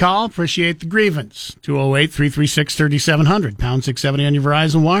 Appreciate the call. Appreciate the grievance. 208-336-3700, pound 670 on your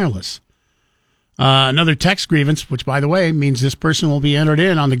Verizon Wireless. Another text grievance, which, by the way, means this person will be entered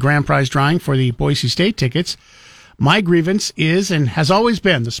in on the grand prize drawing for the Boise State tickets. My grievance is, and has always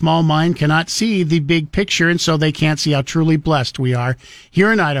been, the small mind cannot see the big picture, and so they can't see how truly blessed we are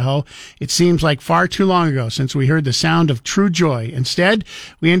here in Idaho. It seems like far too long ago since we heard the sound of true joy. Instead,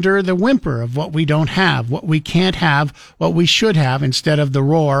 we endure the whimper of what we don't have, what we can't have, what we should have, instead of the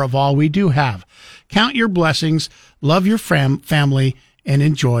roar of all we do have. Count your blessings, love your family, and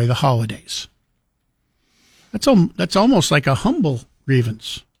enjoy the holidays. That's almost like a humble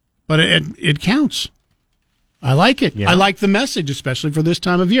grievance, but it counts. I like it. Yeah. I like the message, especially for this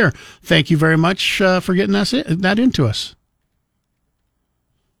time of year. Thank you very much for getting that into us.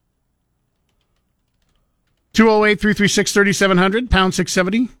 208-336-3700, pound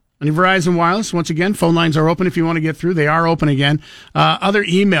 670 on your Verizon Wireless. Once again, phone lines are open if you want to get through. They are open again. Other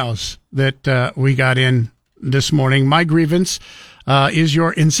emails that we got in this morning. My grievance is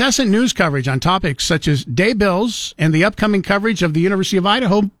your incessant news coverage on topics such as day bills and the upcoming coverage of the University of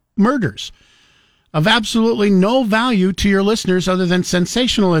Idaho murders, of absolutely no value to your listeners other than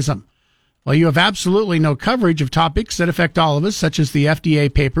sensationalism. While you have absolutely no coverage of topics that affect all of us, such as the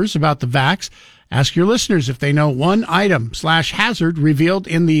FDA papers about the vax, ask your listeners if they know one item/hazard revealed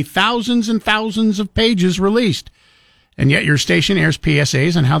in the thousands and thousands of pages released. And yet your station airs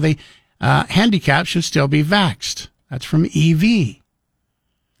PSAs on how the handicapped should still be vaxxed. That's from EV.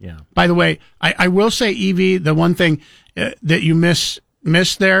 Yeah. By the way, I will say, EV, the one thing that you miss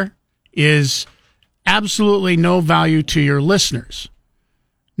there is absolutely no value to your listeners.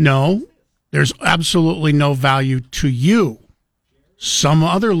 No, there's absolutely no value to you. Some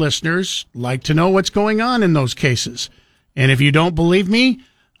other listeners like to know what's going on in those cases. And if you don't believe me,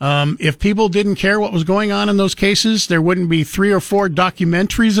 If people didn't care what was going on in those cases, there wouldn't be 3 or 4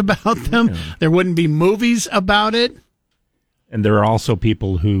 documentaries about them. Yeah. There wouldn't be movies about it. And there are also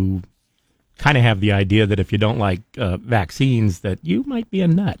people who kind of have the idea that if you don't like vaccines, that you might be a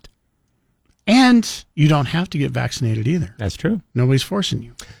nut. And you don't have to get vaccinated either. That's true. Nobody's forcing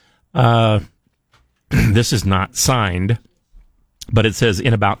you. This is not signed, but it says,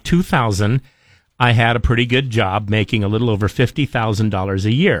 in about 2000, I had a pretty good job making a little over $50,000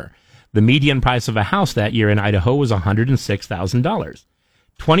 a year. The median price of a house that year in Idaho was $106,000.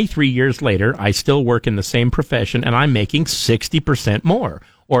 23 years later, I still work in the same profession, and I'm making 60% more,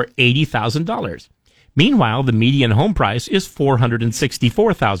 or $80,000. Meanwhile, the median home price is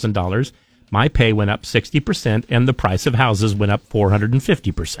 $464,000. My pay went up 60%, and the price of houses went up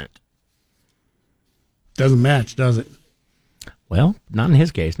 450%. Doesn't match, does it? Well, not in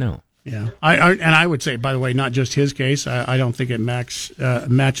his case, no. Yeah, I would say, by the way, not just his case. I don't think it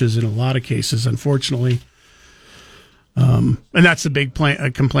matches in a lot of cases, unfortunately. And that's the big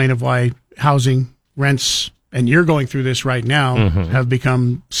complaint of why housing rents, and you're going through this right now, have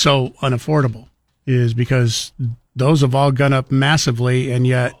become so unaffordable, is because those have all gone up massively, and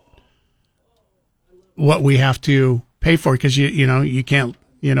yet what we have to pay for, because you can't,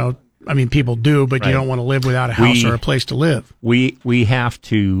 I mean, people do, but you don't want to live without a house or a place to live. We have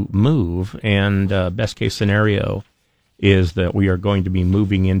to move, and best case scenario is that we are going to be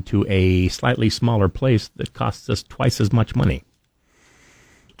moving into a slightly smaller place that costs us twice as much money.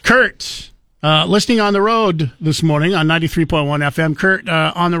 Kurt, listening on the road this morning on 93.1 FM. Kurt,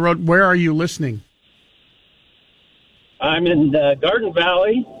 on the road, where are you listening? I'm in Garden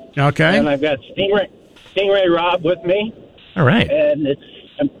Valley. Okay. And I've got Stingray Rob with me. All right. And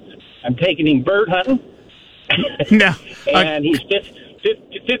I'm taking him bird hunting. No. And he's 50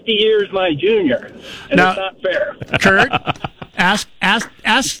 years my junior. And it's not fair. Kurt, ask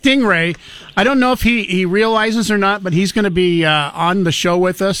Stingray. I don't know if he realizes or not, but he's going to be on the show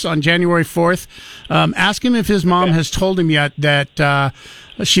with us on January 4th. Ask him if his mom has told him yet that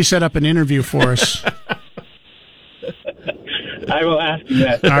she set up an interview for us. I will ask him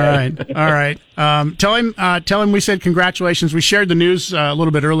that. All right. Tell him we said congratulations. We shared the news a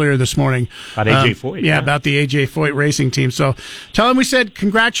little bit earlier this morning. About AJ Foyt. Yeah, about the AJ Foyt racing team. So tell him we said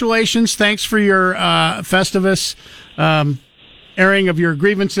congratulations. Thanks for your Festivus airing of your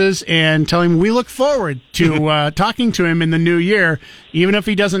grievances, and tell him we look forward to talking to him in the new year, even if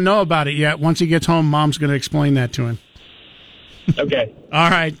he doesn't know about it yet. Once he gets home, Mom's going to explain that to him. Okay. All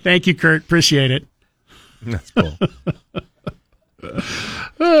right. Thank you, Kurt. Appreciate it. That's cool.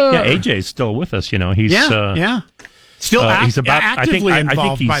 Yeah, AJ's still with us. He's still he's about actively involved.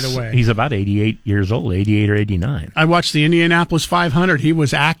 I think by the way, he's about 88 years old, 88 or 89. I watched the Indianapolis 500. He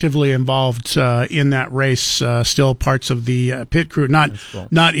was actively involved in that race. Still parts of the pit crew, not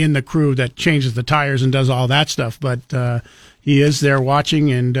in the crew that changes the tires and does all that stuff, but he is there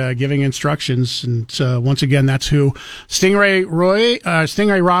watching and giving instructions. And once again, that's who Stingray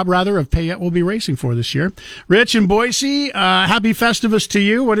Rob of Payette will be racing for this year. Rich in Boise, happy Festivus to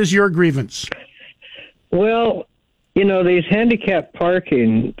you. What is your grievance? Well, these handicap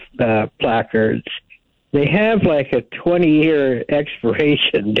parking placards, they have like a 20-year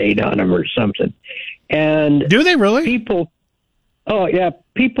expiration date on them or something. And do they really? People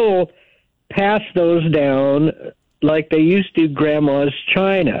pass those down like they used to Grandma's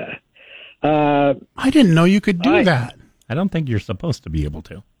China. I didn't know you could do that. I don't think you're supposed to be able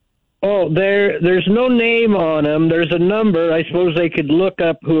to. Oh, there's no name on them. There's a number. I suppose they could look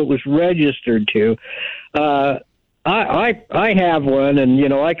up who it was registered to. I have one,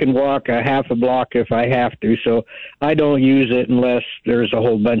 and I can walk a half a block if I have to, so I don't use it unless there's a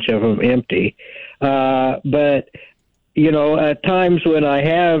whole bunch of them empty. But at times when I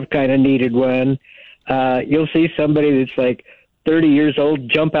have kind of needed one, you'll see somebody that's like 30 years old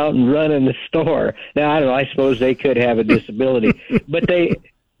jump out and run in the store. Now, I don't know, I suppose they could have a disability, but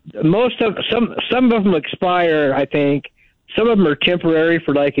some of them expire, I think. Some of them are temporary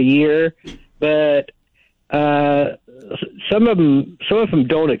for like a year, but some of them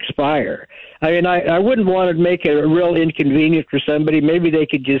don't expire. I mean, I wouldn't want to make it a real inconvenient for somebody. Maybe they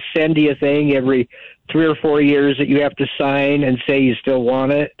could just send you a thing every 3 or 4 years that you have to sign and say you still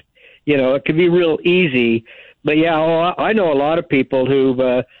want it. It could be real easy. But yeah, I know a lot of people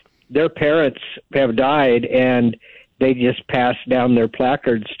who their parents have died and they just pass down their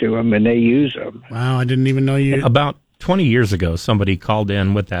placards to them and they use them. Wow, I didn't even know you. About 20 years ago, somebody called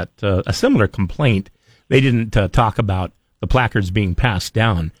in with that a similar complaint. They didn't talk about the placards being passed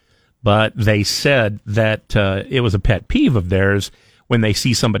down, but they said that it was a pet peeve of theirs when they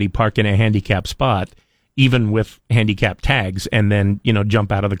see somebody park in a handicapped spot even with handicap tags, and then,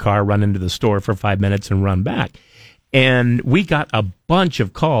 jump out of the car, run into the store for 5 minutes and run back. And we got a bunch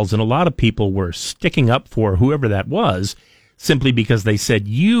of calls, and a lot of people were sticking up for whoever that was simply because they said,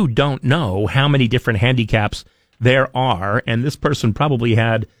 you don't know how many different handicaps there are, and this person probably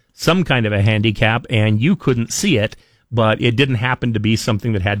had some kind of a handicap, and you couldn't see it, but it didn't happen to be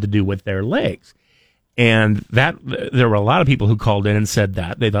something that had to do with their legs. And that there were a lot of people who called in and said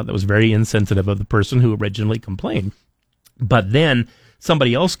that. They thought that was very insensitive of the person who originally complained. But then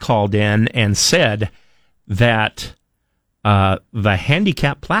somebody else called in and said that the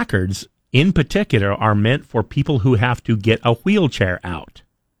handicap placards in particular are meant for people who have to get a wheelchair out.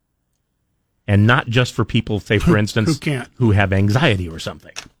 And not just for people, say, for instance, who have anxiety or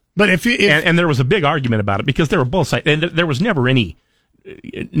something. But if and there was a big argument about it because there were both sides, and there was never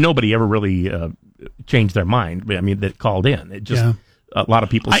nobody ever really changed their mind. I mean, that called in. It just a lot of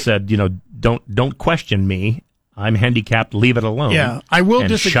people said, don't question me. I'm handicapped. Leave it alone. Yeah, I will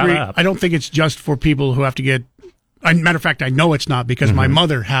disagree. Shut up. I don't think it's just for people who have to get. Matter of fact, I know it's not because my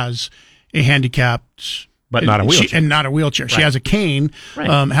mother has a handicapped, but not a wheelchair, and not a wheelchair. Right. She has a cane,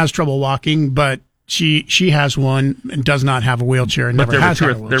 has trouble walking, but she has one and does not have a wheelchair. And but never has had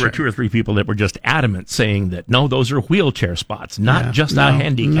a wheelchair. There were 2 or 3 people that were just adamant, saying that no, those are wheelchair spots, not just a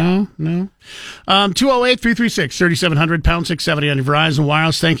handicap. No. 208-336-3700, pound 670 on your Verizon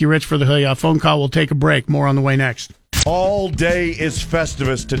Wireless. Thank you, Rich, for the phone call. We'll take a break. More on the way next. All day is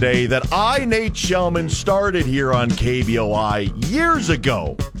Festivus today that I, Nate Shellman, started here on KBOI years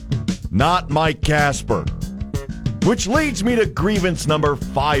ago. Not Mike Casper. Which leads me to grievance number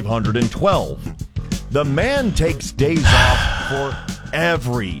 512. The man takes days off for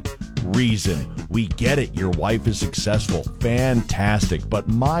every reason. We get it. Your wife is successful. Fantastic. But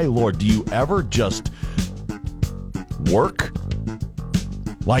my Lord, do you ever just work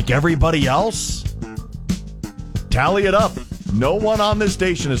like everybody else? Tally it up. No one on this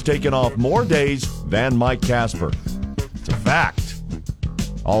station has taken off more days than Mike Casper. It's a fact.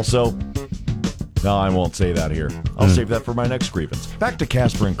 Also, no, I won't say that here. I'll save that for my next grievance. Back to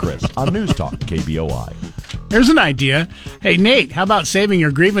Casper and Chris on News Talk KBOI. Here's an idea. Hey, Nate, how about saving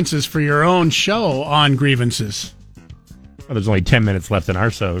your grievances for your own show on Grievances? Well, there's only 10 minutes left in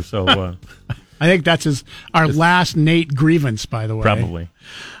our show, so... I think that's our last Nate grievance, by the way. Probably.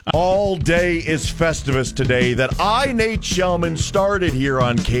 All day is Festivus today that I, Nate Shellman, started here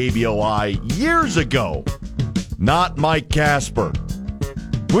on KBOI years ago. Not Mike Casper.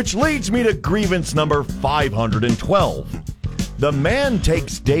 Which leads me to grievance number 512. The man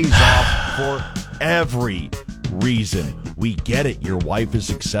takes days off for every reason. We get it. Your wife is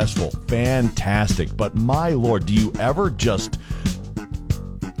successful. Fantastic. But my Lord, do you ever just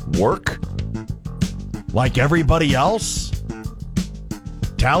work like everybody else?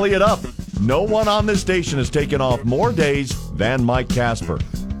 Tally it up. No one on this station has taken off more days than Mike Casper.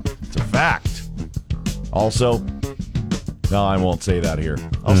 It's a fact. Also, no, I won't say that here.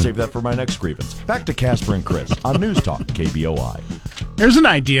 I'll save that for my next grievance. Back to Casper and Chris on News Talk KBOI. Here's an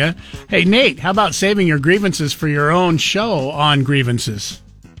idea. Hey, Nate, how about saving your grievances for your own show on Grievances?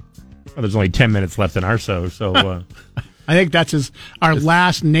 Well, there's only 10 minutes left in our show, so... I think that's our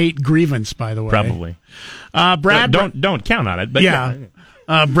last Nate grievance, by the way. Probably. Brad, don't count on it. But yeah.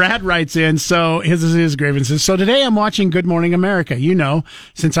 Brad writes in, so his grievances. So today I'm watching Good Morning America,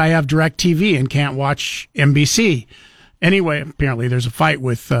 since I have DirecTV and can't watch NBC. Anyway, apparently there's a fight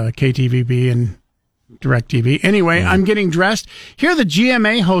with KTVB and DirecTV. Anyway, I'm getting dressed. Hear the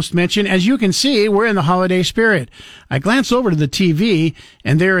GMA host mention, as you can see, we're in the holiday spirit. I glance over to the TV,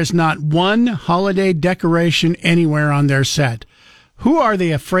 and there is not one holiday decoration anywhere on their set. Who are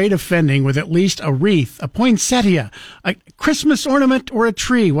they afraid of offending with at least a wreath, a poinsettia, a Christmas ornament, or a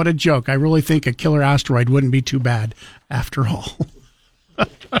tree? What a joke. I really think a killer asteroid wouldn't be too bad after all.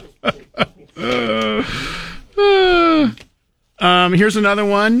 Here's another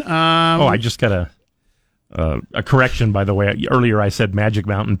one. I just got a correction, by the way. Earlier I said Magic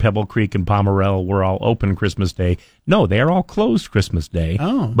Mountain, Pebble Creek, and Pomerelle were all open Christmas Day. No, they are all closed Christmas Day,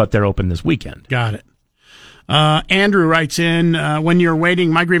 but they're open this weekend. Got it. Andrew writes in, when you're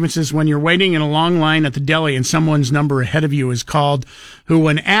waiting, my grievance is when you're waiting in a long line at the deli and someone's number ahead of you is called, who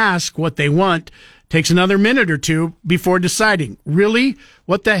when asked what they want, takes another minute or two before deciding. Really?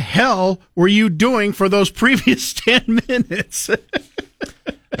 What the hell were you doing for those previous 10 minutes?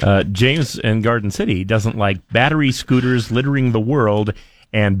 James in Garden City doesn't like battery scooters littering the world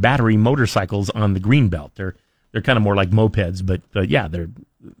and battery motorcycles on the greenbelt. They're kind of more like mopeds, but yeah,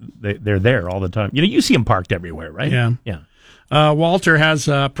 they're there all the time. You see them parked everywhere, right? Yeah. Yeah. Walter has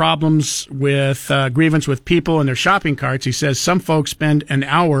problems with grievance with people in their shopping carts. He says some folks spend an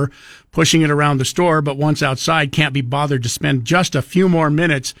hour pushing it around the store, but once outside can't be bothered to spend just a few more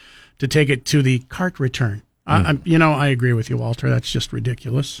minutes to take it to the cart return. I agree with you, Walter. That's just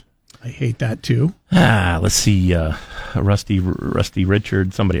ridiculous. I hate that too. Let's see. Rusty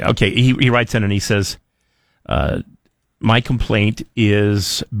Richard, somebody. Okay, he writes in and he says, my complaint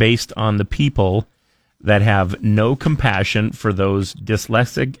is based on the people that have no compassion for those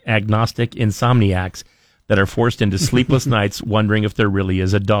dyslexic, agnostic insomniacs that are forced into sleepless nights wondering if there really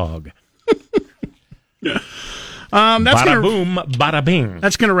is a dog. Bada boom, bada bing.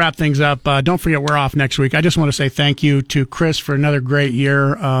 That's going to wrap things up. Don't forget, we're off next week. I just want to say thank you to Chris for another great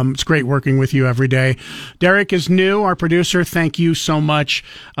year. It's great working with you every day. Derek is new, our producer. Thank you so much.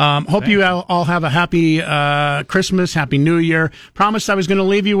 Hope you all have a happy Christmas, happy New Year. Promised I was going to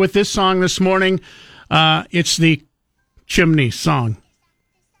leave you with this song this morning. It's the Chimney Song.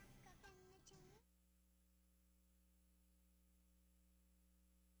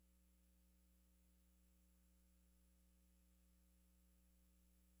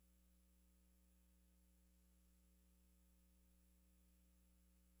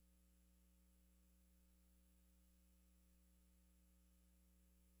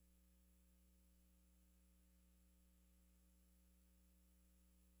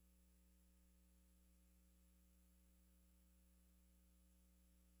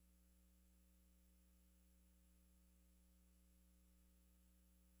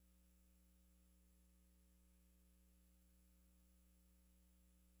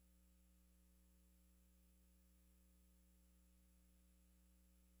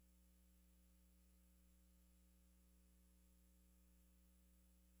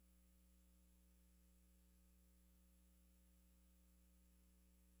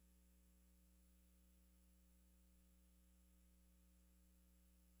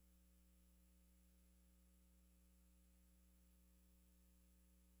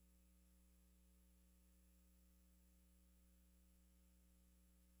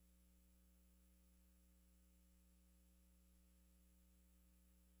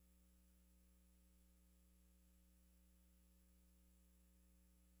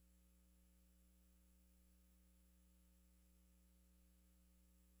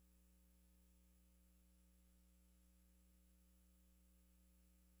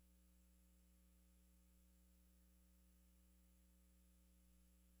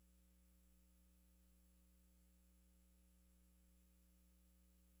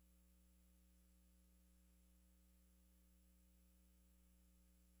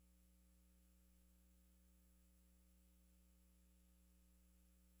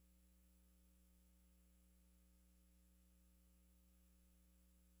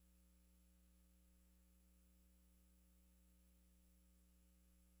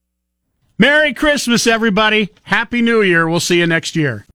 Merry Christmas, everybody. Happy New Year. We'll see you next year.